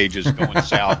gas gauges going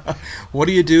south. What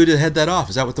do you do to head that off?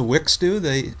 Is that what the wicks do?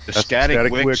 The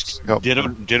static wicks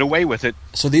did away with it.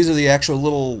 So these are the actual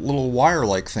little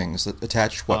wire-like things that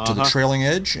attach to the trailing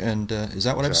edge, and is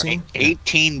that what I've seen?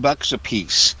 $18 a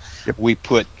piece. Yep. We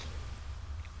put,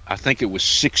 I think it was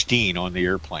 16 on the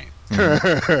airplane.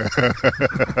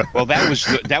 Well,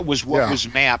 that was what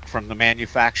was mapped from the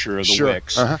manufacturer of the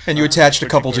wicks. And you attached a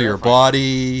couple to your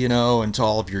body, and to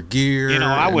all of your gear.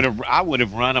 I would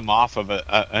have run them off of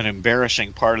an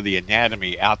embarrassing part of the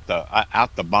anatomy out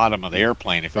the bottom of the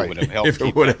airplane if it would have helped. If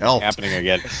it would have helped happening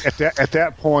again. At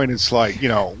that point, it's like,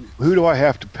 who do I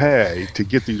have to pay to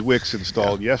get these wicks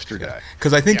installed yesterday?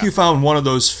 Because I think you found one of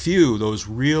those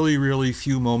really, really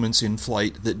few moments in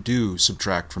flight that do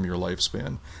subtract from your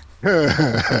lifespan. That's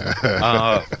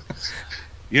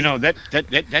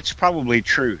probably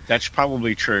true. That's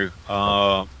probably true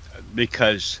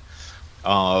because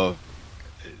your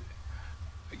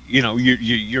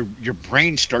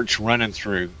brain starts running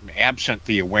through, absent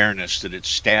the awareness that it's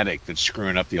static that's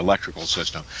screwing up the electrical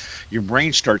system. Your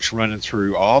brain starts running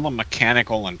through all the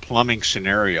mechanical and plumbing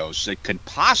scenarios that could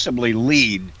possibly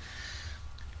lead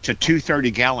to 2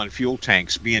 30-gallon fuel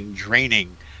tanks being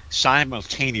draining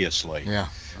simultaneously. Yeah.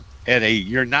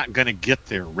 You're not going to get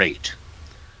their rate.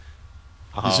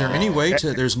 Is there any way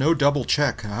there's no double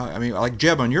check? I mean, like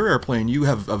Jeb, on your airplane, you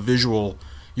have a visual,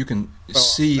 you can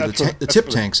see the tip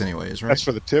tanks anyways, right? That's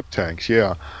for the tip tanks,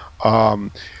 yeah.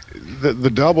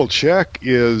 The double check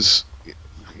is,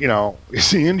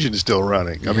 is the engine still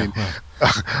running? I mean,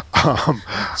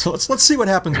 so let's see what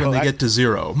happens when they get to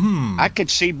zero. I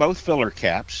could see both filler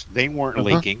caps. They weren't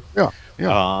leaking. Yeah.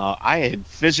 I had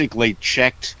physically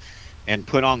checked and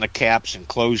put on the caps and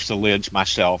closed the lids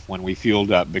myself when we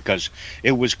fueled up because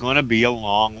it was going to be a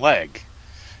long leg.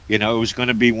 It was going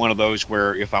to be one of those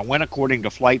where if I went according to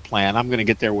flight plan, I'm going to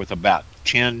get there with about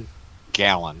 10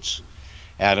 gallons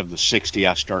out of the 60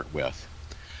 I start with,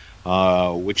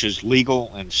 which is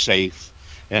legal and safe.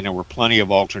 And there were plenty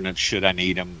of alternates should I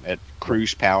need them. At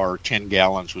cruise power, 10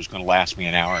 gallons was going to last me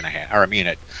an hour and a half. Or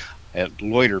at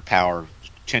loiter power,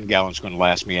 10 gallons going to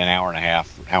last me an hour and a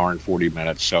half, hour and 40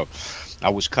 minutes. So I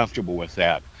was comfortable with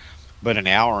that. But an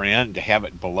hour in, to have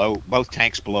it both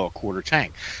tanks below a quarter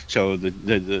tank. So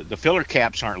the filler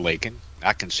caps aren't leaking.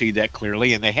 I can see that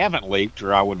clearly, and they haven't leaked,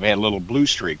 or I would have had little blue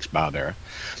streaks by there.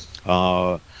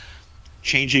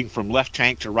 changing from left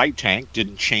tank to right tank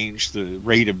didn't change the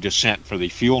rate of descent for the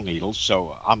fuel needles,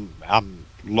 so I'm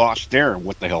lost there.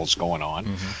 What the hell's going on?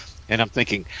 And I'm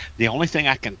thinking the only thing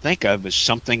I can think of is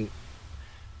something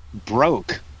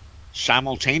broke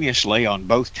simultaneously on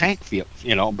both tank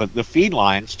but the feed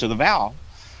lines to the valve,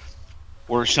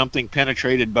 or something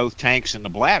penetrated both tanks and the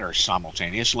bladder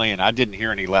simultaneously, and I didn't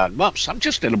hear any loud bumps. I'm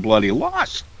just at a bloody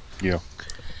loss. Yeah.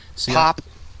 See, Pop.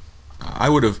 I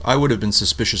would have been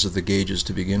suspicious of the gauges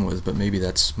to begin with, but maybe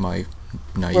that's my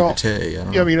naivete. I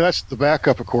don't know. I mean, that's the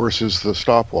backup, of course, is the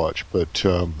stopwatch. But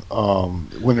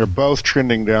when they're both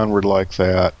trending downward like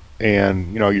that,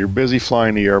 and you're busy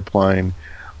flying the airplane,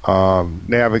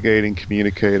 navigating,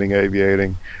 communicating,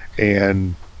 aviating,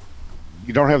 and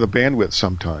you don't have the bandwidth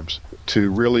sometimes to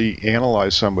really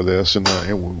analyze some of this, and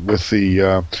with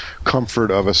the comfort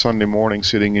of a Sunday morning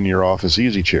sitting in your office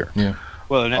easy chair. Yeah.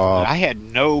 Well, I had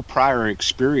no prior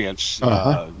experience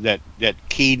that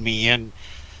keyed me in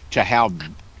to how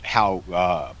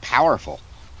powerful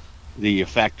the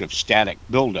effect of static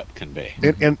buildup can be.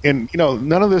 And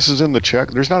none of this is in the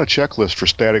check. There's not a checklist for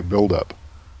static buildup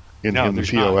in the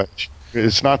POH.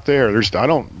 It's not there. I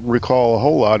don't recall a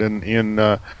whole lot in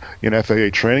FAA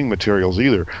training materials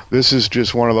either. This is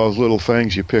just one of those little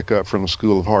things you pick up from the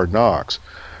School of Hard Knocks.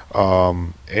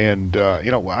 I've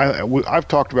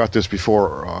talked about this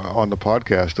before on the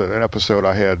podcast. An episode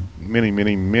I had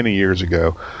many years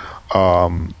ago,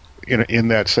 in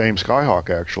that same Skyhawk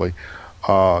actually,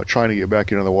 trying to get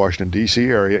back into the Washington D.C.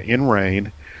 area in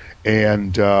rain,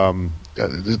 and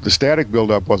the static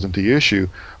buildup wasn't the issue,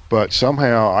 but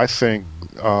somehow I think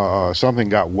something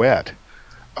got wet.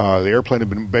 The airplane had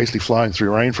been basically flying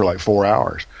through rain for like 4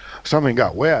 hours. Something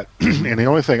got wet, and the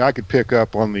only thing I could pick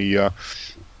up on the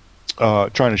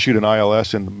trying to shoot an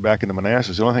ILS back into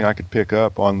Manassas, the only thing I could pick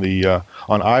up on the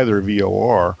on either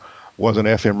VOR was an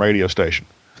FM radio station.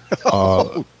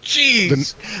 Oh,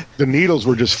 jeez! The needles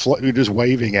were just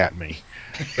waving at me,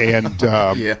 and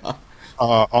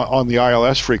on the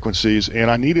ILS frequencies,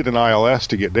 and I needed an ILS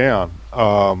to get down.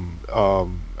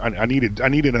 I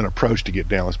needed an approach to get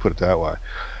down. Let's put it that way.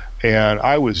 And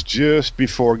I was just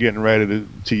before getting ready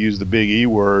to use the big E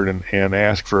word and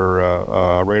ask for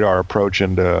a radar approach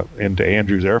into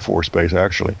Andrews Air Force Base,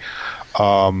 actually,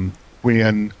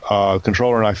 when the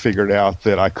controller and I figured out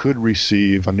that I could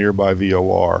receive a nearby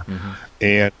VOR.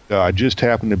 And I just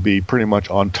happened to be pretty much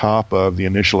on top of the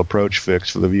initial approach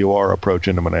fix for the VOR approach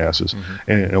into Manassas,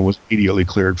 and it was immediately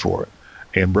cleared for it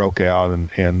and broke out,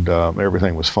 and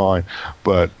everything was fine.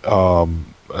 But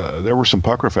there was some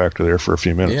pucker factor there for a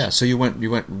few minutes. Yeah, so you went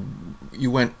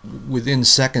within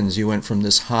seconds. You went from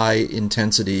this high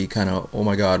intensity kind of, oh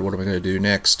my God, what am I going to do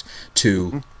next,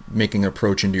 to making an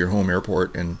approach into your home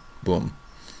airport, and boom.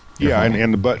 Yeah,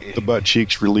 and the butt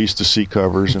cheeks released the seat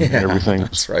covers and everything.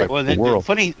 That's right. Well,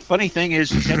 the funny thing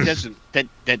is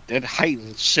that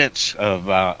heightened sense of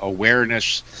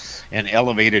awareness and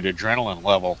elevated adrenaline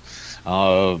level.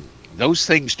 Those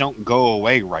things don't go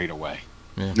away right away.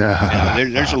 Yeah.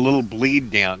 There's a little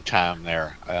bleed down time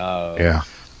there.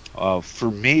 For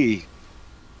me,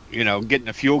 getting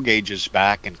the fuel gauges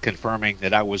back and confirming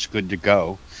that I was good to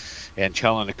go, and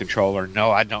telling the controller,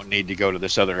 no, I don't need to go to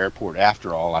this other airport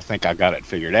after all. I think I got it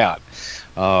figured out.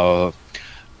 I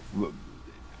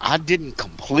didn't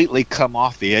completely come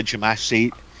off the edge of my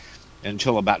seat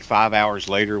until about 4 hours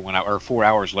later when I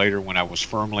was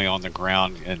firmly on the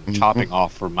ground and topping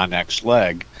off for my next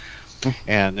leg.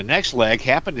 And the next leg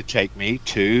happened to take me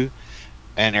to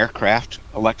an Aircraft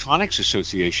Electronics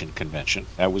Association convention.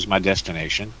 That was my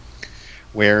destination,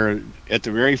 where at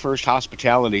the very first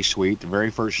hospitality suite, the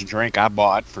very first drink I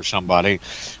bought for somebody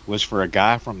was for a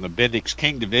guy from the Bendix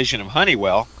King division of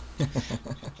Honeywell,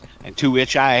 and to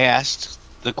which I asked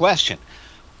the question,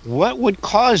 what would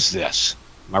cause this?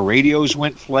 My radios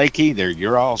went flaky. They're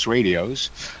Urals radios.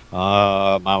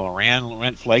 My Loran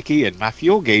went flaky, and my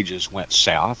fuel gauges went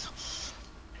south.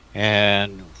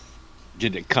 And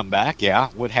did it come back? Yeah.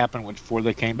 What happened before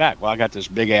they came back? Well, I got this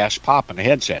big-ass pop in the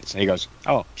headsets. And he goes,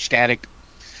 oh, static.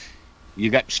 You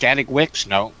got static wicks?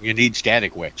 No, you need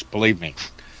static wicks. Believe me.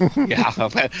 Yeah,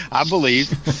 I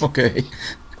believe. Okay.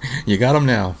 You got them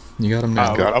now.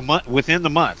 A month, within the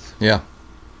month. Yeah.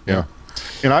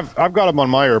 And I've got them on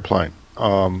my airplane.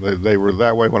 They were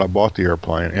that way when I bought the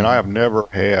airplane, and I have never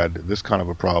had this kind of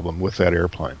a problem with that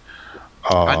airplane.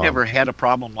 I never had a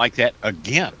problem like that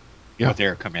again with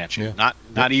Air Comanche. Yeah.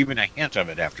 Not even a hint of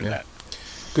it after that.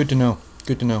 Good to know.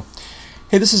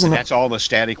 Hey, that's all the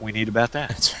static we need about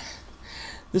that.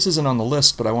 This isn't on the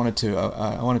list, but I wanted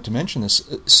to mention this.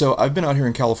 So I've been out here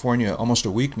in California almost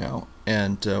a week now,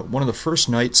 and one of the first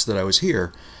nights that I was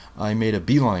here, I made a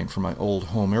beeline for my old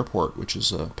home airport, which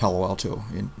is Palo Alto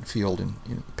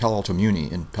Palo Alto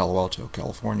Muni in Palo Alto,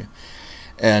 California,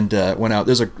 and went out.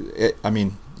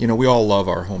 We all love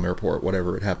our home airport,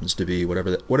 whatever it happens to be,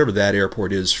 whatever that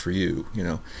airport is for you,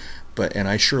 and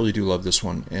I surely do love this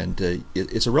one. And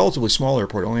it's a relatively small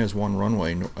airport; it only has one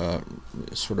runway,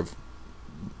 sort of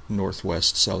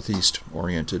northwest, southeast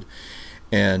oriented.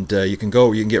 And you can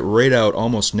get right out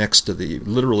almost next to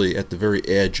literally at the very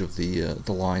edge of the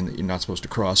line that you're not supposed to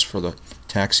cross for the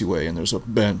taxiway. And there's a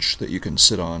bench that you can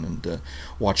sit on and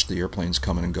watch the airplanes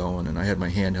coming and going. And I had my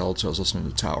handheld, so I was listening to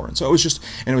the tower. And so it was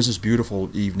this beautiful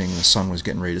evening. The sun was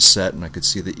getting ready to set, and I could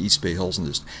see the East Bay Hills,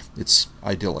 and it's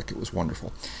idyllic. It was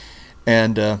wonderful,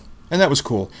 and that was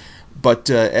cool. But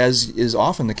as is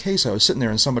often the case, I was sitting there,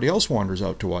 and somebody else wanders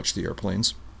out to watch the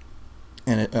airplanes.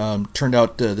 And it turned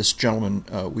out this gentleman,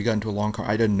 we got into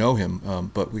I didn't know him,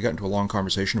 but we got into a long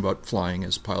conversation about flying,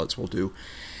 as pilots will do.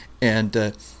 And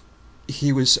I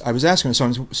was asking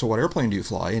him, so what airplane do you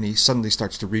fly? And he suddenly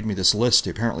starts to read me this list.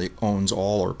 He apparently owns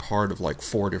all or part of like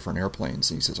 4 different airplanes.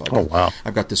 And he says, wow.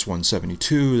 I've got this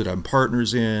 172 that I'm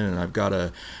partners in, and I've got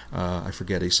I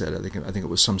forget, he said, I think it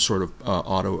was some sort of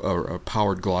auto or a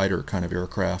powered glider kind of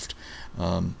aircraft.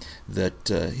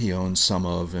 That he owns some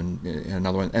of, and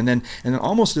another one, and then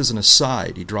almost as an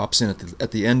aside, he drops in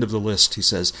at the end of the list. He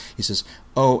says,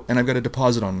 "Oh, and I've got a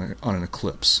deposit on an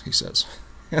Eclipse." He says,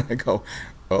 and I go,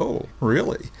 "Oh,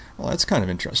 really? Well, that's kind of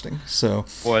interesting." So,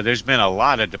 boy, there's been a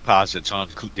lot of deposits on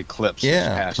Eclipse.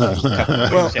 Yeah. This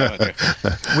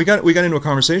past we got into a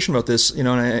conversation about this, and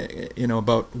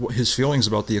about his feelings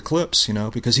about the Eclipse,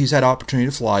 because he's had opportunity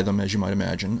to fly them, as you might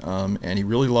imagine, and he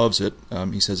really loves it.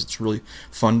 He says it's really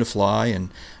fun to fly,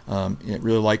 and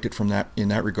really liked it in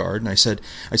that regard. And I said,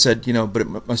 but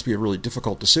it must be a really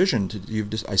difficult decision.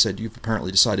 I said, you've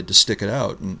apparently decided to stick it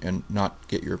out and not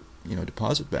get your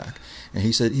deposit back. And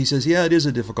he says, yeah, it is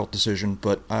a difficult decision,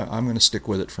 but I'm going to stick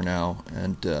with it for now.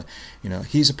 And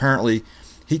he's apparently,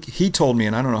 he told me,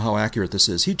 and I don't know how accurate this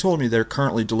is, he told me they're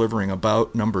currently delivering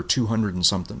about number 200 and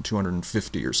something,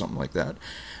 250 or something like that.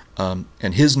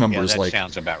 And his number is like,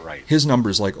 sounds about right. His number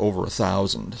is like over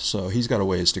 1,000, so he's got a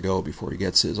ways to go before he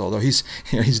gets his. Although he's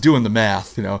doing the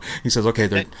math, he says, okay,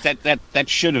 that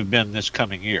should have been this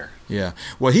coming year. Yeah.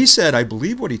 Well, he said, I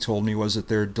believe what he told me was that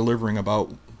they're delivering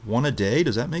about one a day.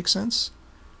 Does that make sense?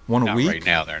 One a week? Right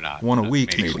now they're not. One a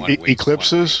week, maybe.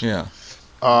 Eclipses? Yeah.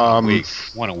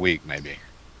 One a week, maybe.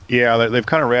 Yeah, they've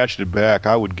kind of ratcheted back.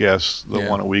 I would guess the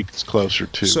one a week is closer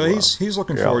to. So he's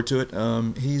looking forward to it.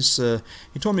 He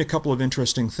told me a couple of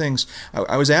interesting things.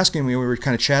 I was asking, we were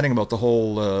kind of chatting about the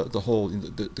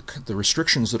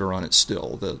restrictions that are on it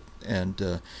still.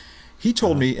 He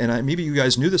told me, and maybe you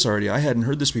guys knew this already. I hadn't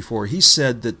heard this before. He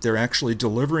said that they're actually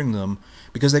delivering them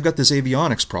because they've got this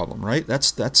avionics problem, right?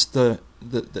 That's the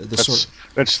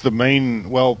main.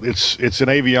 Well, it's an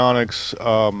avionics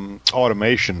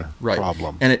automation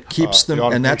problem, and it keeps them,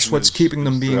 and that's what's keeping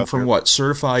them being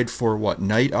certified for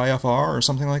night IFR or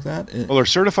something like that. Well, they're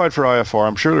certified for IFR.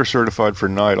 I'm sure they're certified for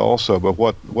night also, but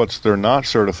what's they're not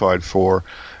certified for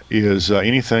is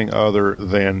anything other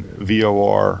than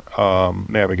VOR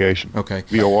navigation. Okay.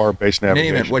 VOR-based navigation. In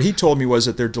any event, what he told me was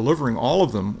that they're delivering all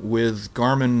of them with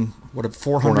Garmin,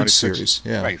 400 series.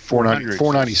 Yeah. Right,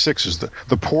 496 is the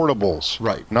portables.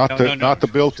 Right. Not the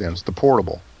built-ins, the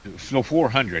portable. No,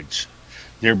 400s.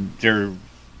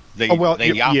 They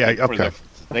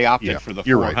opted for the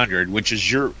 400, right,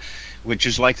 which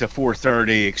is like the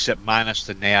 430 except minus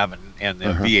the nav and the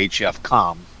VHF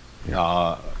COM.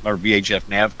 Or VHF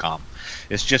Navcom.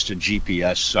 It's just a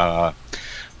GPS,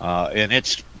 and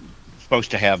it's supposed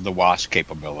to have the WAAS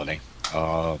capability.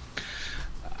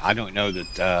 I don't know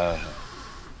that.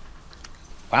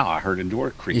 Wow, I heard a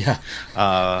door creak. Yeah,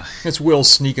 it's Will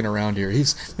sneaking around here.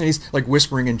 He's like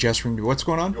whispering and gesturing to what's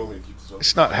going on.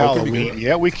 It's not Halloween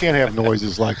yet. We can't have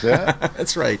noises like that.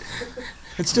 That's right.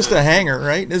 It's just a hangar,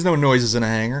 right? There's no noises in a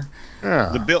hangar.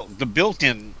 Yeah. The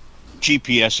built-in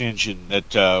GPS engine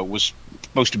that was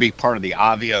supposed to be part of the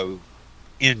Avio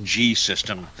NG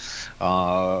system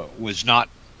was not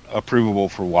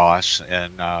approvable for WAAS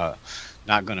and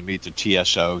not going to meet the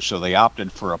TSO, so they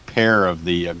opted for a pair of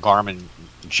the Garmin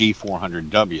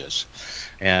G400Ws.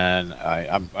 And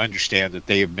I understand that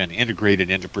they have been integrated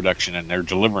into production and they're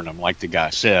delivering them, like the guy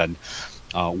said.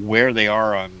 Where they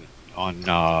are on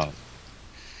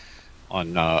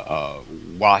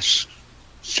WAAS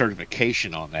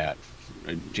certification on that,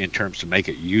 in terms to make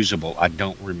it usable, I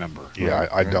don't remember. Yeah,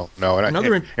 I don't know.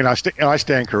 And I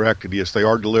stand corrected. Yes, they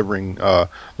are delivering the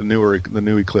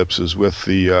new Eclipses with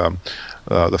the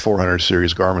the 400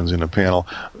 series Garmin's in the panel.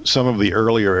 Some of the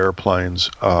earlier airplanes,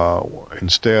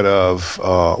 instead of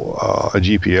a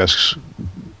GPS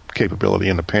capability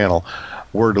in the panel,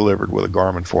 were delivered with a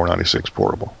Garmin 496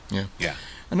 portable. Yeah.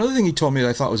 Another thing he told me that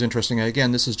I thought was interesting, and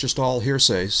again, this is just all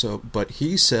hearsay, but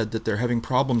he said that they're having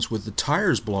problems with the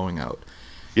tires blowing out.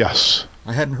 Yes.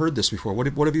 I hadn't heard this before. What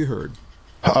have you heard?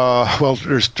 Well,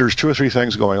 there's 2 or 3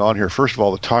 things going on here. First of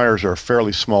all, the tires are a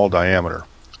fairly small diameter,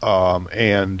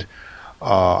 and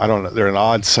I don't know, they're an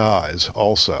odd size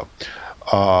also.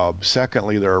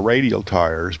 Secondly, there are radial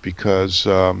tires because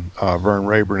Vern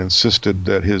Rayburn insisted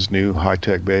that his new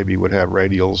high-tech baby would have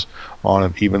radials on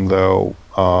it, even though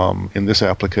in this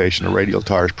application a radial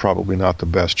tire is probably not the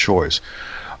best choice.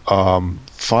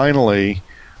 Finally,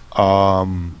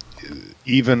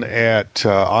 even at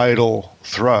idle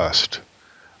thrust,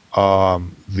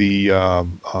 the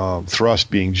thrust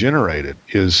being generated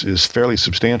is fairly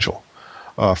substantial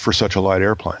for such a light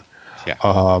airplane.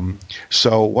 Yeah.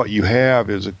 So what you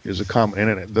have is a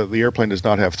and the airplane does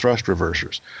not have thrust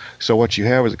reversers. So what you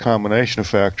have is a combination of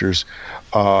factors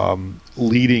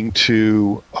leading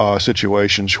to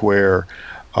situations where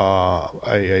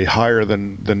a higher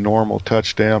than normal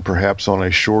touchdown, perhaps on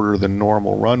a shorter than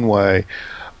normal runway,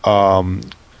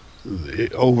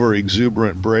 over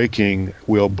exuberant braking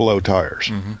will blow tires.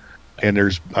 Mm-hmm.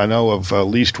 And I know of at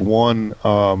least one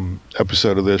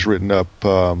episode of this written up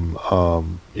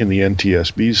in the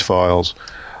NTSB's files.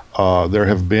 There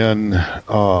have been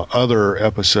other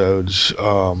episodes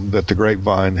that the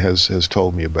Grapevine has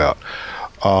told me about.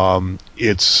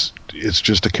 It's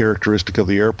just a characteristic of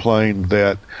the airplane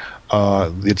that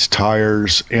its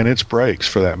tires and its brakes,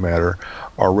 for that matter,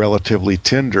 are relatively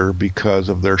tender because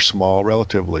of their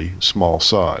relatively small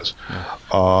size. Yeah.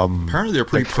 Apparently, they're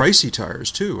pretty pricey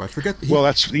tires too. I forget.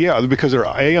 Well, because they're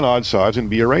A, an odd size, and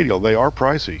B, a radial. They are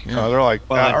pricey. Yeah. They're like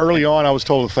early on, I was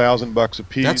told $1,000 a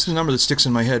piece. That's the number that sticks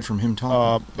in my head from him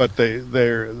talking. But they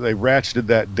ratcheted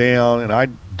that down, and I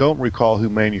don't recall who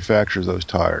manufactures those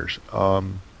tires. I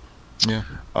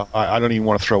don't even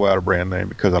want to throw out a brand name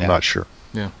because I'm not sure.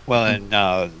 Yeah. Well, and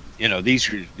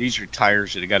these are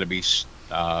tires that have got to be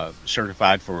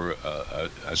certified for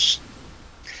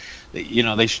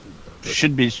they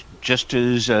should be just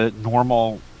as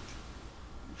normal.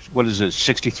 What is it?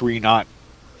 63 knot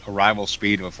arrival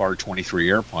speed of a FAR-23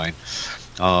 airplane.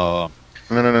 No.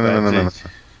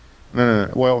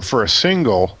 Well, for a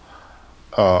single,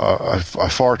 a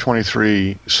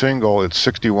FAR-23 single, it's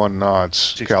 61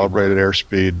 knots calibrated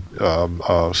airspeed,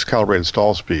 calibrated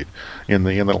stall speed in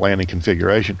the landing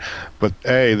configuration. But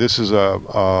this is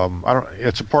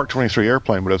it's a Part 23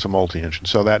 airplane, but it's a multi-engine,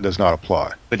 so that does not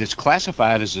apply. But it's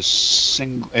classified as a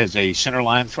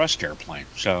centerline thrust airplane,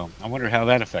 so I wonder how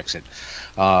that affects it.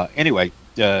 Anyway,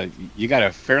 you got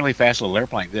a fairly fast little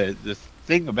airplane. The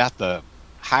thing about the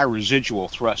high residual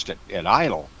thrust at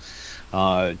idle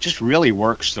just really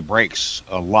works the brakes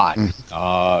a lot.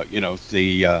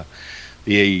 The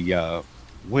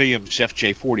Williams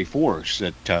FJ-44s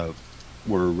that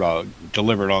were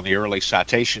delivered on the early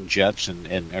Citation jets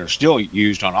and are still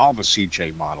used on all the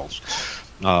CJ models.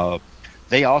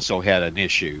 They also had an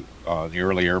issue on the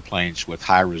early airplanes with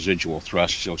high residual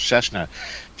thrust. So Cessna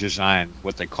designed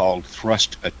what they called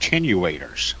thrust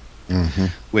attenuators,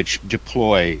 which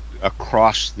deploy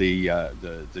across the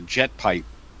jet pipe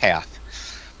path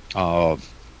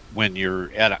when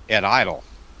you're at idle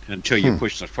until you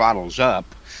push the throttles up,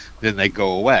 then they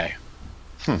go away.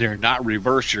 They're not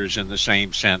reversers in the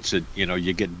same sense that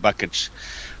you get buckets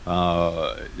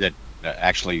that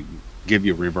actually give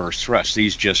you reverse thrust.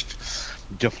 These just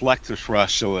deflect the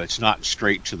thrust so it's not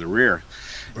straight to the rear.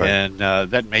 Right. And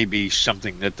that may be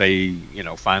something that they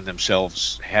find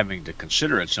themselves having to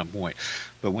consider at some point.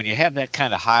 But when you have that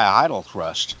kind of high idle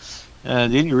thrust,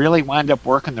 then you really wind up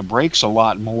working the brakes a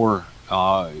lot more,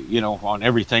 on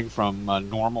everything from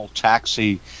normal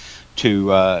taxi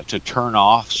to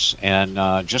turn-offs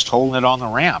and just holding it on the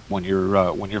ramp when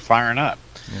you're firing up.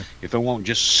 Yeah. If it won't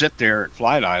just sit there at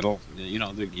flight idle,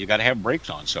 you got to have brakes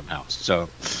on somehow. So,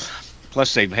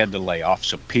 plus they've had to lay off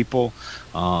some people.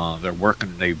 They're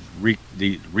working. They've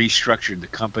restructured the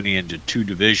company into 2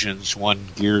 divisions. One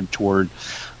geared toward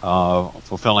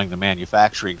fulfilling the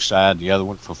manufacturing side, the other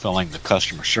one fulfilling the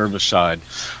customer service side.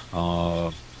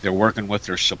 They're working with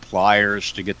their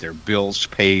suppliers to get their bills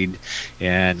paid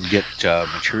and get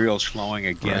materials flowing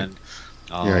again.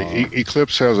 Right.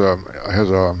 Eclipse has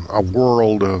a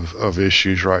world of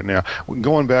issues right now.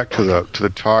 Going back to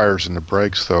the tires and the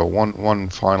brakes, though, one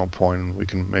final point, and we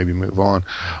can maybe move on,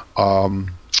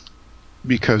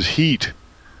 because heat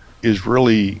is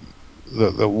really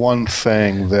the one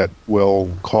thing that will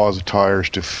cause tires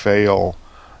to fail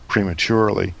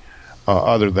prematurely,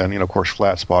 other than, of course,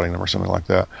 flat spotting them or something like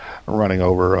that, running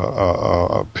over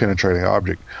a penetrating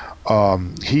object.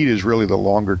 Heat is really the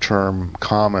longer-term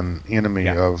common enemy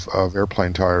of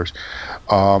airplane tires.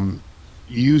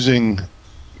 Using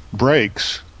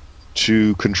brakes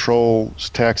to control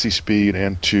taxi speed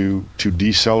and to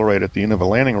decelerate at the end of a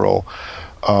landing roll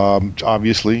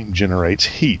obviously generates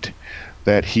heat.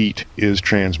 That heat is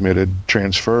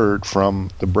transferred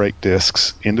from the brake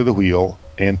discs into the wheel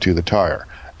and to the tire.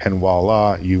 And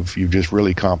voila, you've just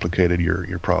really complicated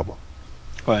your problem.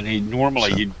 Well, and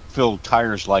normally you'd fill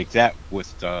tires like that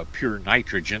with pure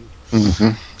nitrogen.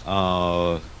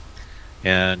 Mm-hmm.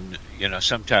 And,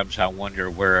 sometimes I wonder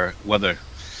whether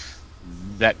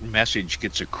that message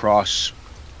gets across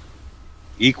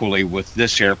equally with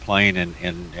this airplane and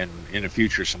in the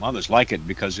future some others like it,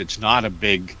 because it's not a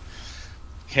big,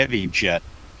 heavy jet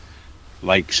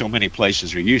like so many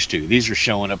places are used to. These are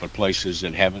showing up at places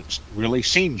that haven't really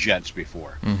seen jets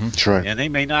before. Mm-hmm. That's right. And they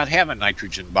may not have a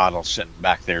nitrogen bottle sitting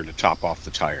back there to top off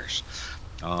the tires.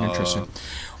 Interesting.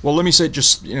 Well, let me say,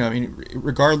 just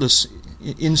regardless,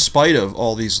 in spite of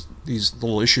all these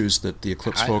little issues that the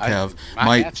Eclipse folk have,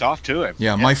 my hat's off to him.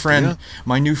 Yeah,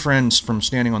 my new friend from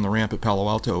standing on the ramp at Palo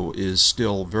Alto is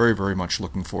still very, very much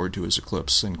looking forward to his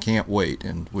Eclipse and can't wait,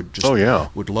 and would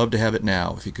love to have it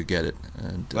now if he could get it.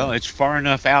 And, well, it's far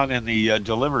enough out in the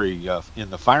delivery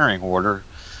in the firing order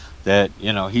that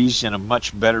he's in a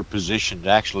much better position to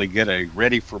actually get a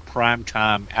ready for prime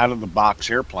time out of the box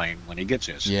airplane when he gets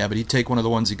his. Yeah, but he'd take one of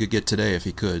the ones he could get today if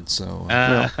he could. So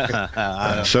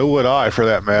so would I, for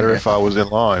that matter, if I was in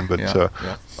line. But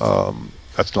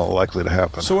that's not likely to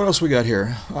happen. So what else we got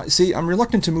here? See, I'm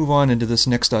reluctant to move on into this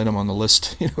next item on the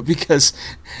list, because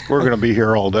we're going to be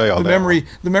here all day on the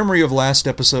memory of last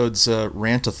episode's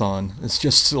rantathon is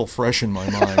just still fresh in my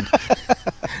mind.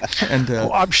 And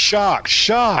I'm shocked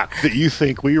that you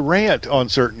think we rant on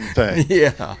certain things.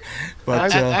 Yeah,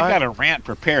 but I got a rant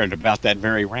prepared about that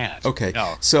very rant. Okay,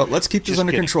 no, so let's keep this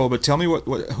under kidding. control. But tell me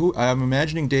who I'm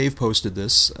imagining Dave posted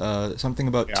this something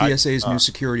about TSA's new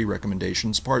security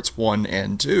recommendations, parts 1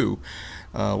 and 2.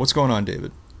 What's going on,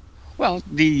 David? Well,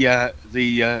 the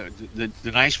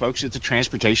nice folks at the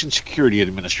Transportation Security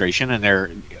Administration and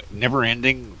their never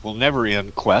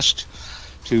end quest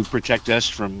to protect us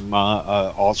from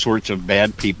all sorts of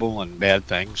bad people and bad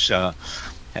things.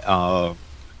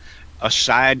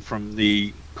 Aside from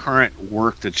the current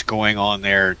work that's going on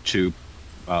there to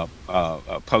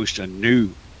post a new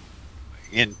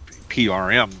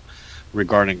PRM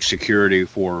regarding security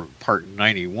for Part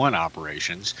 91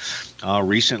 operations,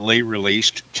 recently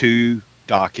released 2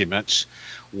 documents.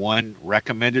 One,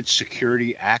 recommended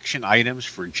security action items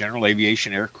for general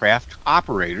aviation aircraft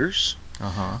operators.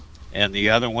 Uh-huh. And the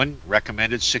other one,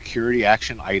 recommended security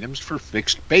action items for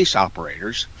fixed base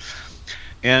operators.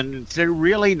 And they're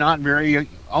really not very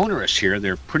onerous here.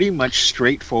 They're pretty much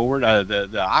straightforward.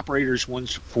 The operators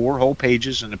one's 4 whole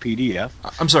pages in the PDF.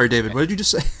 I'm sorry, David, what did you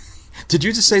just say? Did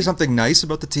you just say something nice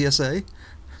about the TSA?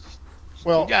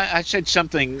 Well, I said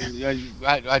something.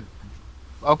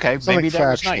 Okay, something maybe that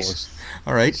was factualist. Nice.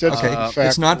 All right. Okay.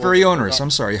 It's not very onerous.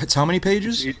 I'm sorry. It's how many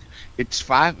pages? It's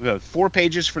 4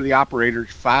 pages for the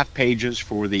operators, 5 pages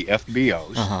for the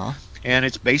FBOs, and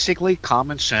it's basically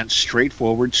common sense,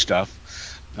 straightforward stuff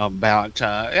about.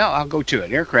 I'll go to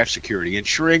it. Aircraft security,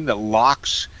 ensuring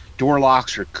that door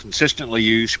locks are consistently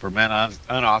used to prevent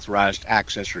unauthorized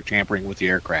access or tampering with the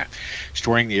aircraft.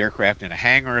 Storing the aircraft in a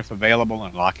hangar if available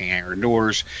and locking hangar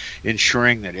doors.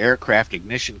 Ensuring that aircraft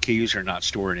ignition keys are not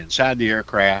stored inside the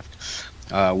aircraft,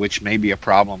 which may be a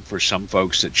problem for some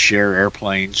folks that share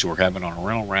airplanes or have it on a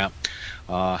rental ramp.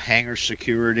 Hangar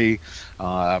security,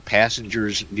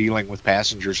 passengers, dealing with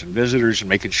passengers and visitors and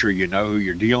making sure you know who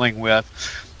you're dealing with.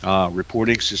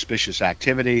 Reporting suspicious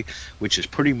activity, which is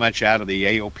pretty much out of the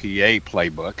AOPA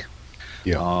playbook.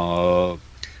 Yeah.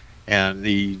 And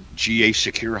the GA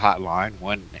Secure hotline,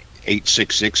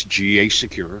 1-866-GA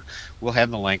Secure. We'll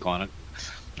have the link on it.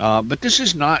 But this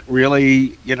is not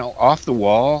really, off the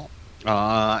wall,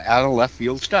 out of left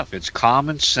field stuff. It's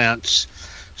common sense,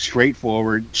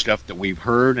 straightforward stuff that we've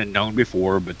heard and known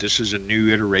before, but this is a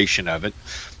new iteration of it.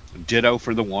 Ditto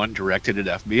for the one directed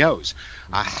at FBOs.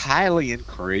 I highly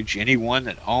encourage anyone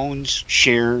that owns,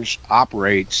 shares,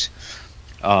 operates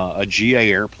a GA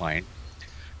airplane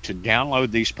to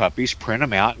download these puppies, print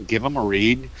them out, and give them a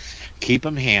read, keep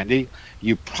them handy.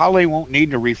 You probably won't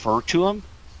need to refer to them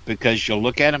because you'll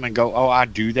look at them and go, oh, I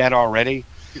do that already.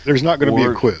 There's not going to be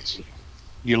a quiz.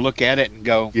 You look at it and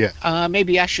go,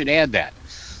 maybe I should add that.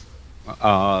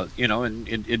 And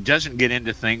it doesn't get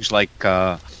into things like,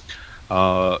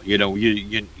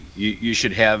 you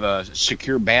should have a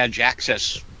secure badge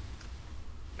access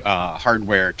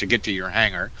hardware to get to your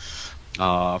hangar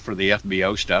for the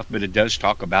FBO stuff, but it does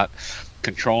talk about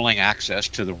controlling access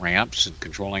to the ramps and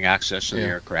controlling access to the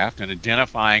aircraft and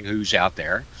identifying who's out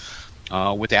there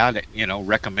without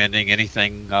recommending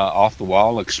anything off the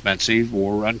wall, expensive,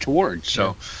 or untoward.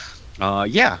 So,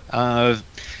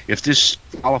 if this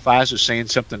qualifies as saying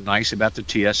something nice about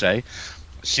the TSA,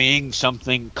 seeing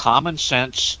something common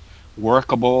sense,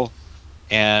 workable,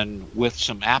 and with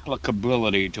some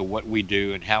applicability to what we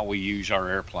do and how we use our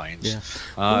airplanes.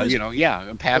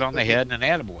 A pat on the head and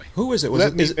an attaboy. Who is it?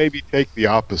 Let me maybe take the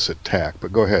opposite tack,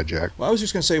 but go ahead, Jack. Well, I was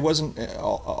just going to say, wasn't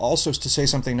also to say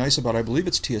something nice about, I believe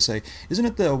it's TSA. Isn't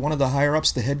it one of the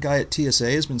higher-ups, the head guy at TSA,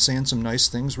 has been saying some nice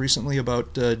things recently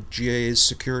about GA's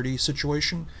security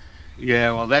situation?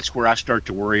 Yeah, well, that's where I start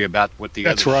to worry about what the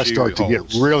That's other where I shoe start to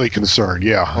holds. get really concerned,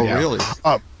 yeah. Oh, really?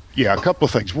 Yeah, a couple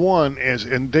of things. One,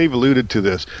 and Dave alluded to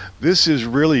this, this is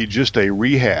really just a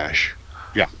rehash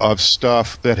of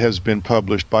stuff that has been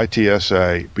published by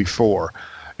TSA before.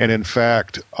 And in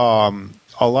fact, a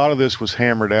lot of this was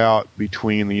hammered out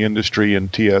between the industry and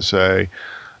TSA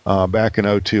back in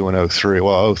 2002 and 2003.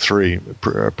 Well,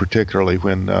 2003 particularly,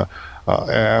 when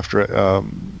after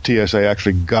TSA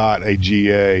actually got a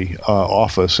GA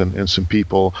office and some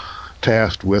people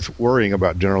tasked with worrying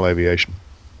about general aviation.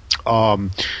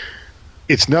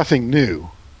 It's nothing new.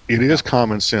 It is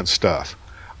common sense stuff.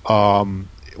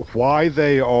 Why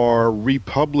they are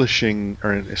republishing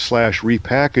or /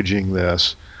 repackaging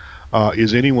this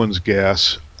is anyone's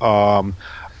guess.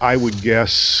 I would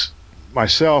guess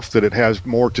myself that it has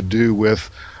more to do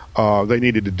with they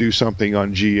needed to do something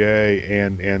on GA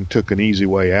and took an easy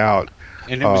way out.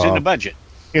 And it was in the budget.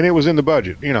 And it was in the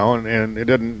budget, and it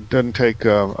doesn't take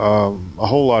a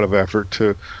whole lot of effort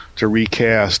to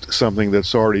recast something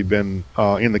that's already been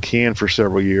in the can for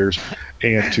several years,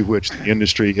 and to which the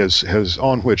industry has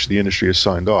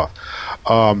signed off.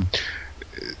 I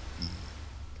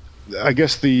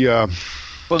guess the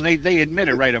well, they admit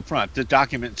it right up front. The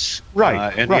documents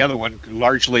the other one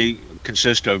largely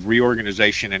consist of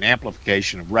reorganization and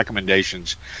amplification of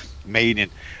recommendations made in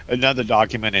another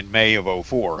document in May of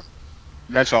 2004.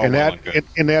 That's all. And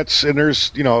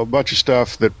there's a bunch of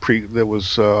stuff that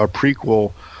was a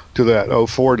prequel to that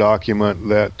 2004 document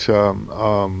that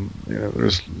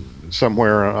there's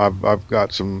somewhere I've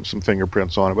got some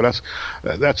fingerprints on it, but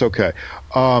that's okay.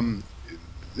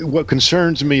 What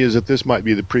concerns me is that this might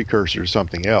be the precursor to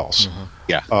something else. Mm-hmm.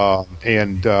 Yeah.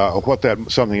 What that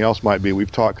something else might be,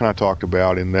 we've talked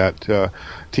about in that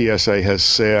TSA has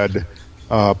said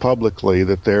publicly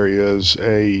that there is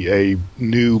a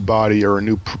new body or a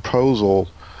new proposal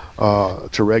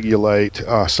to regulate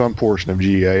some portion of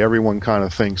GA. Everyone kind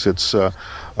of thinks it's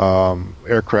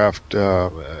aircraft,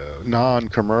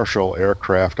 non-commercial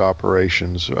aircraft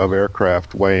operations of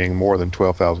aircraft weighing more than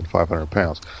 12,500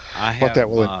 pounds. What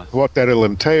that'll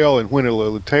entail and when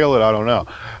it'll entail it, I don't know.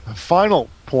 Final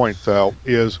point, though,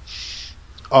 is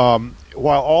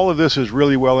while all of this is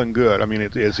really well and good, I mean,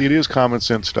 it is common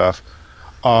sense stuff.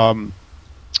 The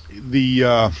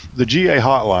GA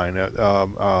hotline at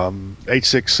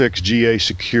 866 GA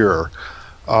Secure.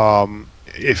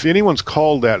 If anyone's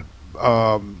called that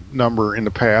number in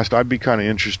the past, I'd be kind of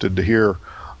interested to hear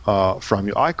from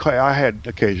you. I had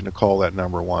occasion to call that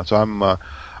number once. I'm at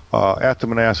the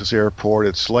Manassas Airport.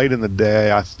 It's late in the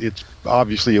day. It's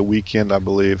obviously a weekend, I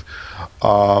believe.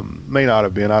 May not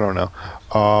have been. I don't know.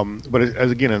 But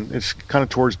it's kind of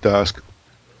towards dusk.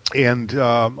 And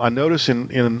I notice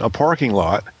in a parking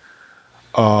lot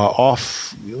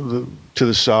off to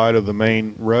the side of the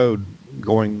main road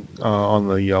going on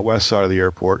the west side of the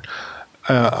airport,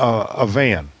 a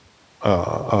van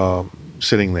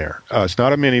sitting there. It's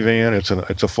not a minivan.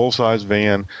 It's a full-size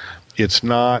van. It's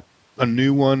not a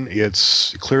new one.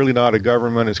 It's clearly not a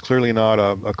government. It's clearly not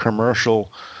a commercial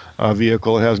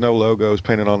vehicle. It has no logos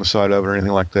painted on the side of it or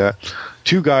anything like that.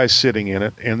 Two guys sitting in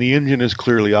it, and the engine is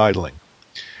clearly idling.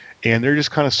 And they're just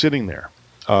kind of sitting there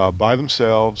by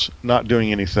themselves, not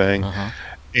doing anything. Uh-huh.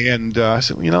 And I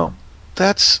said,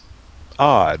 that's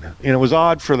odd. And it was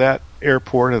odd for that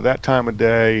airport at that time of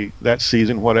day, that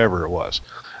season, whatever it was.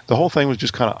 The whole thing was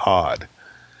just kind of odd.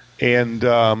 And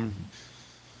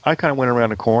I kind of went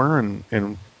around the corner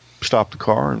and stopped the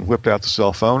car and whipped out the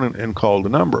cell phone and called the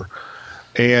number.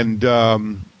 And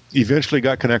eventually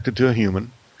got connected to a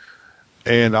human.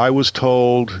 And I was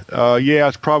told,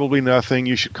 it's probably nothing.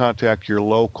 You should contact your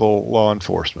local law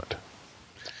enforcement.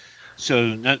 So,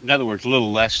 in other words, a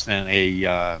little less than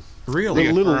a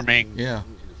really reaffirming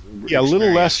a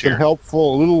little less here. than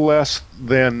helpful, a little less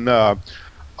than. I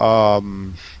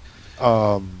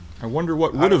wonder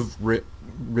what would have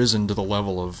risen to the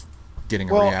level of getting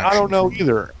a reaction. I don't know from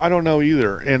either. I don't know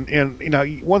either.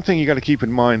 And one thing you got to keep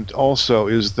in mind also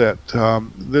is that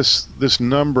this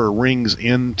number rings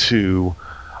into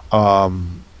a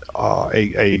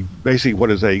basically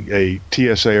what is a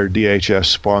TSA or DHS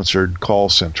sponsored call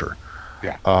center.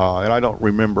 Yeah. And I don't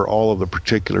remember all of the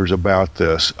particulars about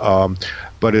this,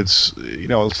 but it's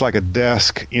it's like a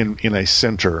desk in a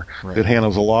center that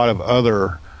handles a lot of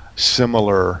other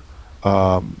similar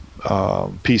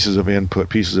pieces of input,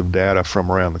 pieces of data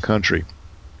from around the country,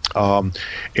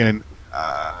 and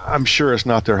I'm sure it's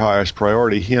not their highest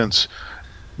priority. Hence,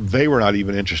 they were not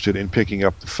even interested in picking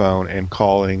up the phone and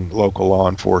calling local law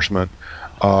enforcement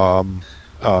to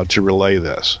relay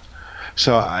this.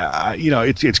 So,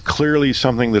 it's clearly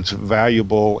something that's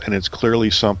valuable, and it's clearly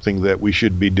something that we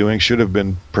should have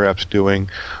been perhaps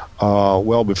doing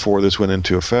well before this went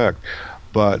into effect.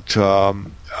 But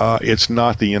it's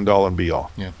not the end-all and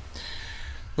be-all. Yeah.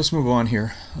 Let's move on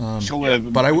here. But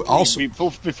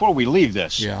before we leave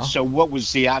this, so what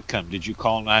was the outcome? Did you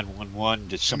call 911?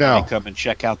 Did somebody come and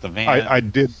check out the van? I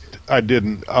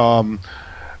didn't.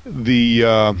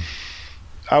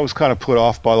 I was kind of put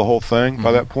off by the whole thing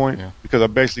by that point because I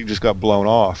basically just got blown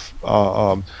off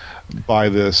by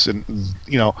this, and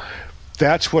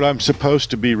that's what I'm supposed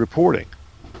to be reporting.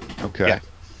 Okay. Yeah.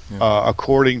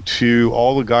 According to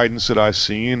all the guidance that I've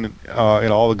seen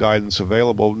and all the guidance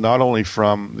available, not only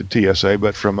from the TSA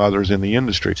but from others in the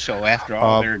industry. So after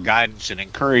all their guidance and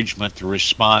encouragement, the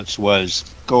response was,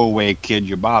 "Go away, kid!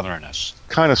 You're bothering us."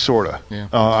 Kind of, sorta. Yeah.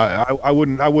 I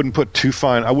wouldn't put too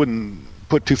fine. I wouldn't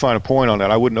put too fine a point on that.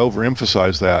 I wouldn't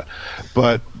overemphasize that,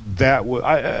 but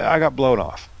I got blown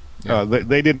off. Yeah.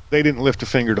 They didn't lift a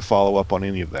finger to follow up on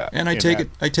any of that. And I take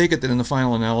it that in the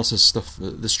final analysis,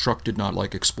 this truck did not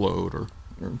explode or.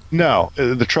 No,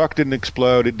 the truck didn't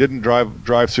explode. It didn't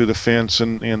drive through the fence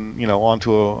and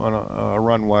onto a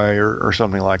runway or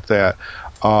something like that.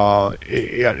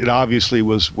 It obviously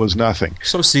was nothing.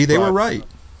 So see, they were right.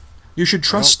 You should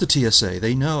trust the TSA.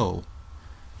 They know.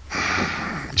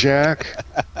 Jack,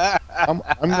 I'm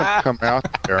going to come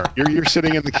out there. You're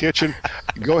sitting in the kitchen.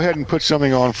 Go ahead and put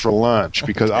something on for lunch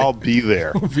because I'll be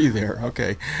there. We'll be there.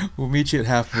 Okay. We'll meet you at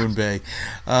Half Moon Bay.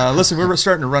 Listen, we're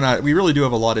starting to run out. We really do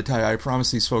have a lot of time. I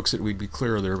promised these folks that we'd be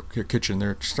clear of their kitchen.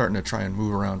 They're starting to try and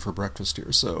move around for breakfast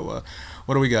here. So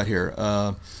what do we got here?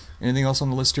 Anything else on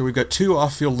the list here? We've got 2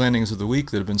 off-field landings of the week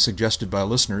that have been suggested by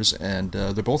listeners, and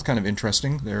they're both kind of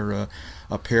interesting. They're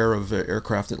a pair of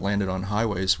aircraft that landed on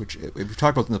highways, which we've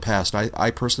talked about in the past. I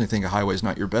personally think a highway is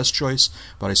not your best choice,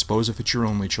 but I suppose if it's your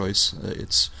only choice,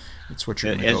 it's what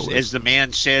you're going to go with. As the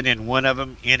man said in one of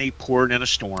them, any port in a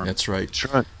storm. That's right.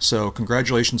 That's right. So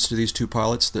congratulations to these 2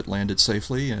 pilots that landed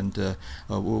safely, and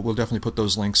we'll definitely put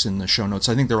those links in the show notes.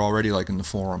 I think they're already in the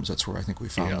forums. That's where I think we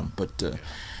found them.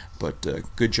 But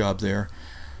good job there.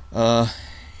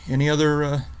 Any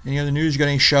other news? You got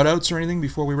any shout-outs or anything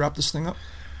before we wrap this thing up?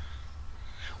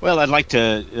 Well, I'd like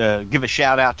to give a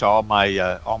shout-out to all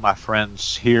my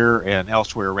friends here and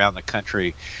elsewhere around the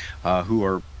country who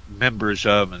are members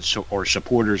of or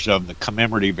supporters of the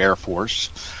Commemorative Air Force.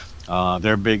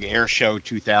 Their big air show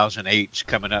 2008 is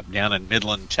coming up down in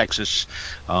Midland, Texas.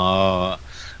 I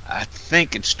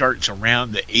think it starts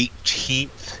around the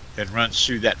 18th and runs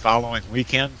through that following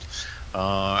weekend.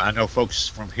 I know folks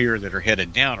from here that are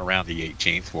headed down around the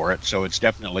 18th for it, so it's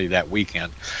definitely that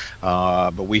weekend.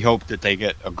 But we hope that they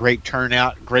get a great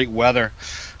turnout, great weather,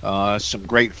 some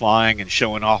great flying, and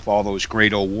showing off all those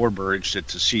great old warbirds that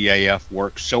the CAF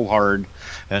works so hard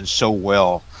and so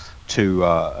well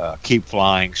to keep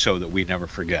flying so that we never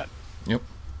forget. Yep.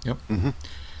 Mm-hmm.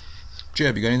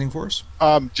 Jeb, you got anything for us?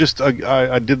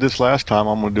 I did this last time.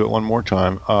 I'm going to do it one more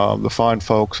time. The fine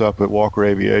folks up at Walker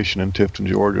Aviation in Tifton,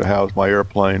 Georgia, housed my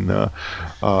airplane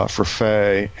for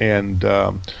Faye, and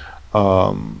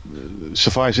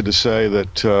suffice it to say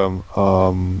that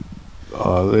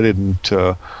they didn't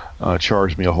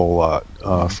charge me a whole lot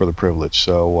for the privilege.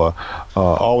 So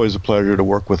always a pleasure to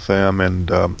work with them,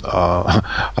 and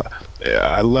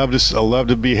I love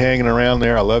to be hanging around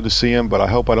there. I love to see him, but I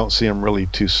hope I don't see him really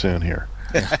too soon here.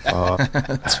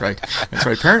 That's right.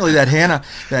 Apparently that Hannah,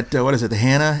 what is it? The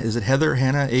Hannah, is it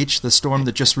Hannah H, the storm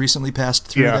that just recently passed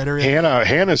through that area?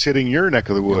 Hannah's hitting your neck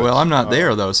of the woods. Well, I'm not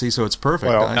there though. See, so it's perfect.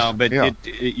 Well, no, but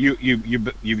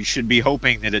you should be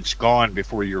hoping that it's gone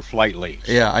before your flight leaves.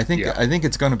 Yeah, I think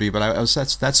it's going to be. But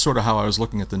that's sort of how I was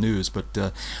looking at the news.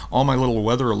 But all my little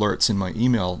weather alerts in my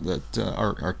email that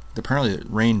are apparently it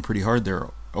rained pretty hard there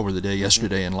over the day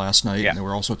yesterday and last night, and there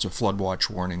were all sorts of flood watch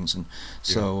warnings, and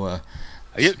so.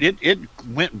 It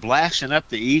went blasting up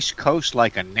the East Coast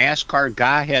like a NASCAR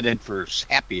guy headed for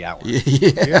happy hour.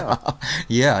 Yeah.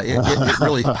 It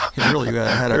really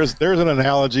had a. There's an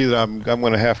analogy that I'm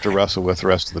going to have to wrestle with the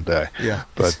rest of the day. Yeah,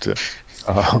 but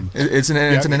it's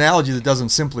an analogy that doesn't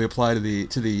simply apply to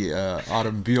the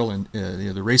automobile and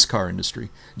the race car industry.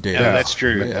 Dave. Yeah, that's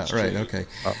true. Yeah, that's right. True. Okay.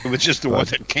 It was just the one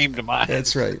that came to mind.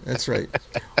 That's right.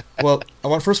 Well,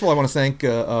 first of all, I want to thank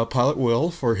Pilot Will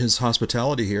for his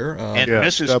hospitality here, and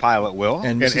Mrs. Pilot Will,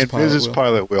 and Mrs.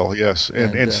 Pilot Will, yes,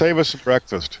 and save us some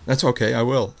breakfast. That's okay. I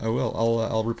will.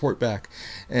 I'll report back.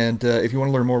 And if you want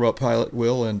to learn more about Pilot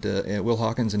Will and Will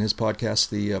Hawkins and his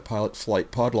podcast, the Pilot Flight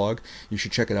Podlog, you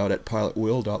should check it out at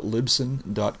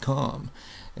pilotwill.libsyn.com.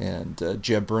 And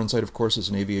Jeb Burnside, of course, is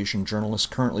an aviation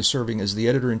journalist currently serving as the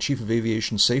editor-in-chief of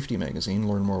Aviation Safety Magazine.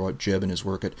 Learn more about Jeb and his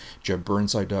work at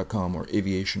jebburnside.com or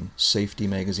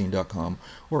aviationsafetymagazine.com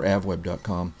or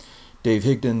avweb.com. Dave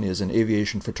Higdon is an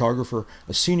aviation photographer,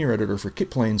 a senior editor for Kit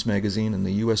Planes magazine, and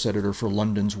the U.S. editor for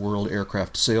London's World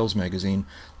Aircraft Sales magazine.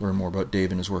 Learn more about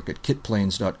Dave and his work at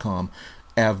kitplanes.com,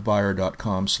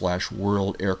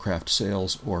 avbuyer.com/World Aircraft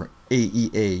Sales, or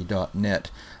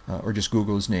aea.net. Or just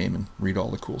Google his name and read all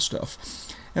the cool stuff.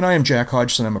 And I am Jack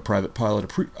Hodgson. I'm a private pilot,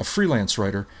 a freelance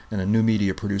writer, and a new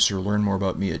media producer. Learn more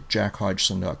about me at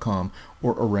jackhodgson.com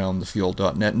or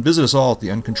aroundthefield.net. And visit us all at the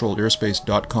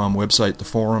uncontrolledairspace.com website, the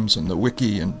forums, and the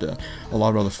wiki, and a lot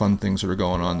of other fun things that are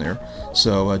going on there.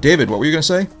 So, David, what were you going to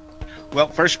say? Well,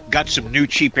 first, got some new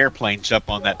cheap airplanes up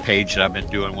on that page that I've been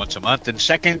doing once a month. And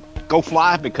second, go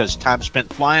fly, because time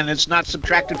spent flying is not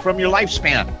subtracted from your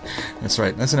lifespan. That's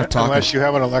right. That's enough talking. Unless you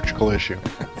have an electrical issue.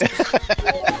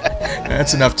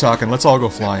 That's enough talking. Let's all go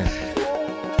flying.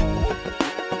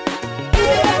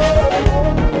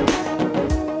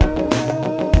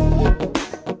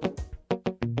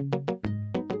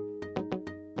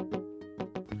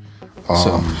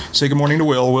 So, say good morning to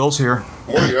Will. Will's here.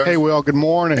 Hey, Will. Good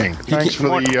morning. Thanks for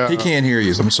the. He can't hear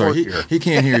you. I'm sorry. He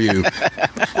can't hear you.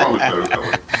 Well,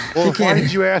 why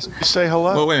did you ask me to say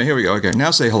hello? Well, wait a minute. Here we go. Okay,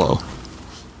 now say hello.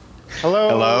 Hello.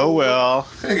 Hello, Will.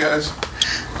 Hey, guys.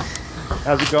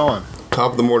 How's it going?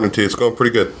 Top of the morning to you. It's going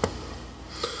pretty good.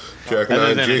 Jack and Other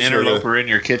I, than Jason, an interloper in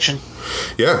your kitchen?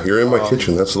 Yeah, you're in my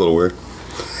kitchen. That's a little weird.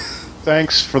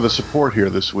 Thanks for the support here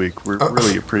this week. We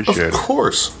really appreciate it. Of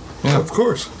course. Yeah. Of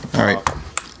course. All right.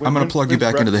 I'm going to plug you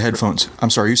back into the headphones. I'm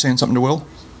sorry, are you saying something to Will?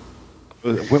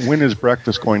 When is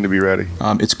breakfast going to be ready?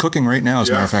 It's cooking right now, as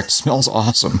a matter of fact. It smells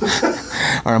awesome. All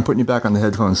right, I'm putting you back on the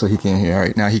headphones so he can't hear. All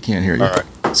right, now he can't hear you. All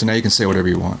right. So now you can say whatever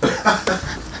you want.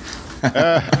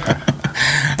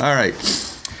 All right.